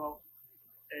there as well.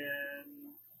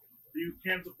 And you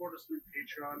can support us through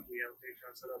Patreon. We have a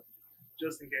Patreon set up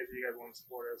just in case you guys want to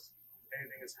support us.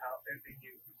 Anything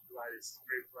you provide is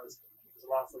great for us. There's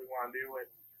a lot of stuff we want to do, and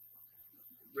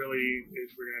really,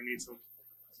 we're going to need some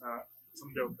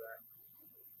dough for that.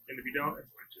 And if you don't, it's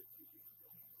fine too.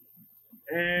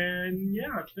 And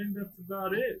yeah, I think that's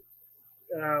about it.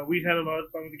 We had a lot of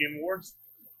fun with the Game Awards.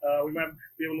 We might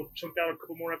be able to chunk out a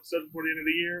couple more episodes before the end of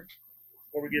the year,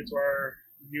 before we get to our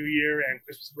New Year and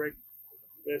Christmas break.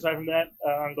 But aside from that,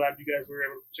 I'm glad you guys were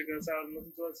able to check us out and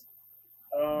listen to us.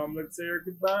 Let's say our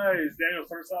goodbyes. Daniel,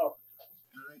 start us off.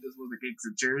 All right, this was the Geek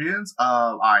Centurions.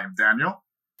 I am Daniel.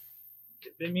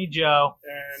 It's been me, Joe.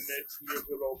 And it's your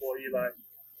good old boy, Eli.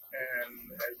 And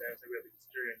as Dan said, we have the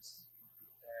Centurions.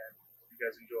 And hope you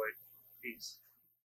guys enjoyed. Peace.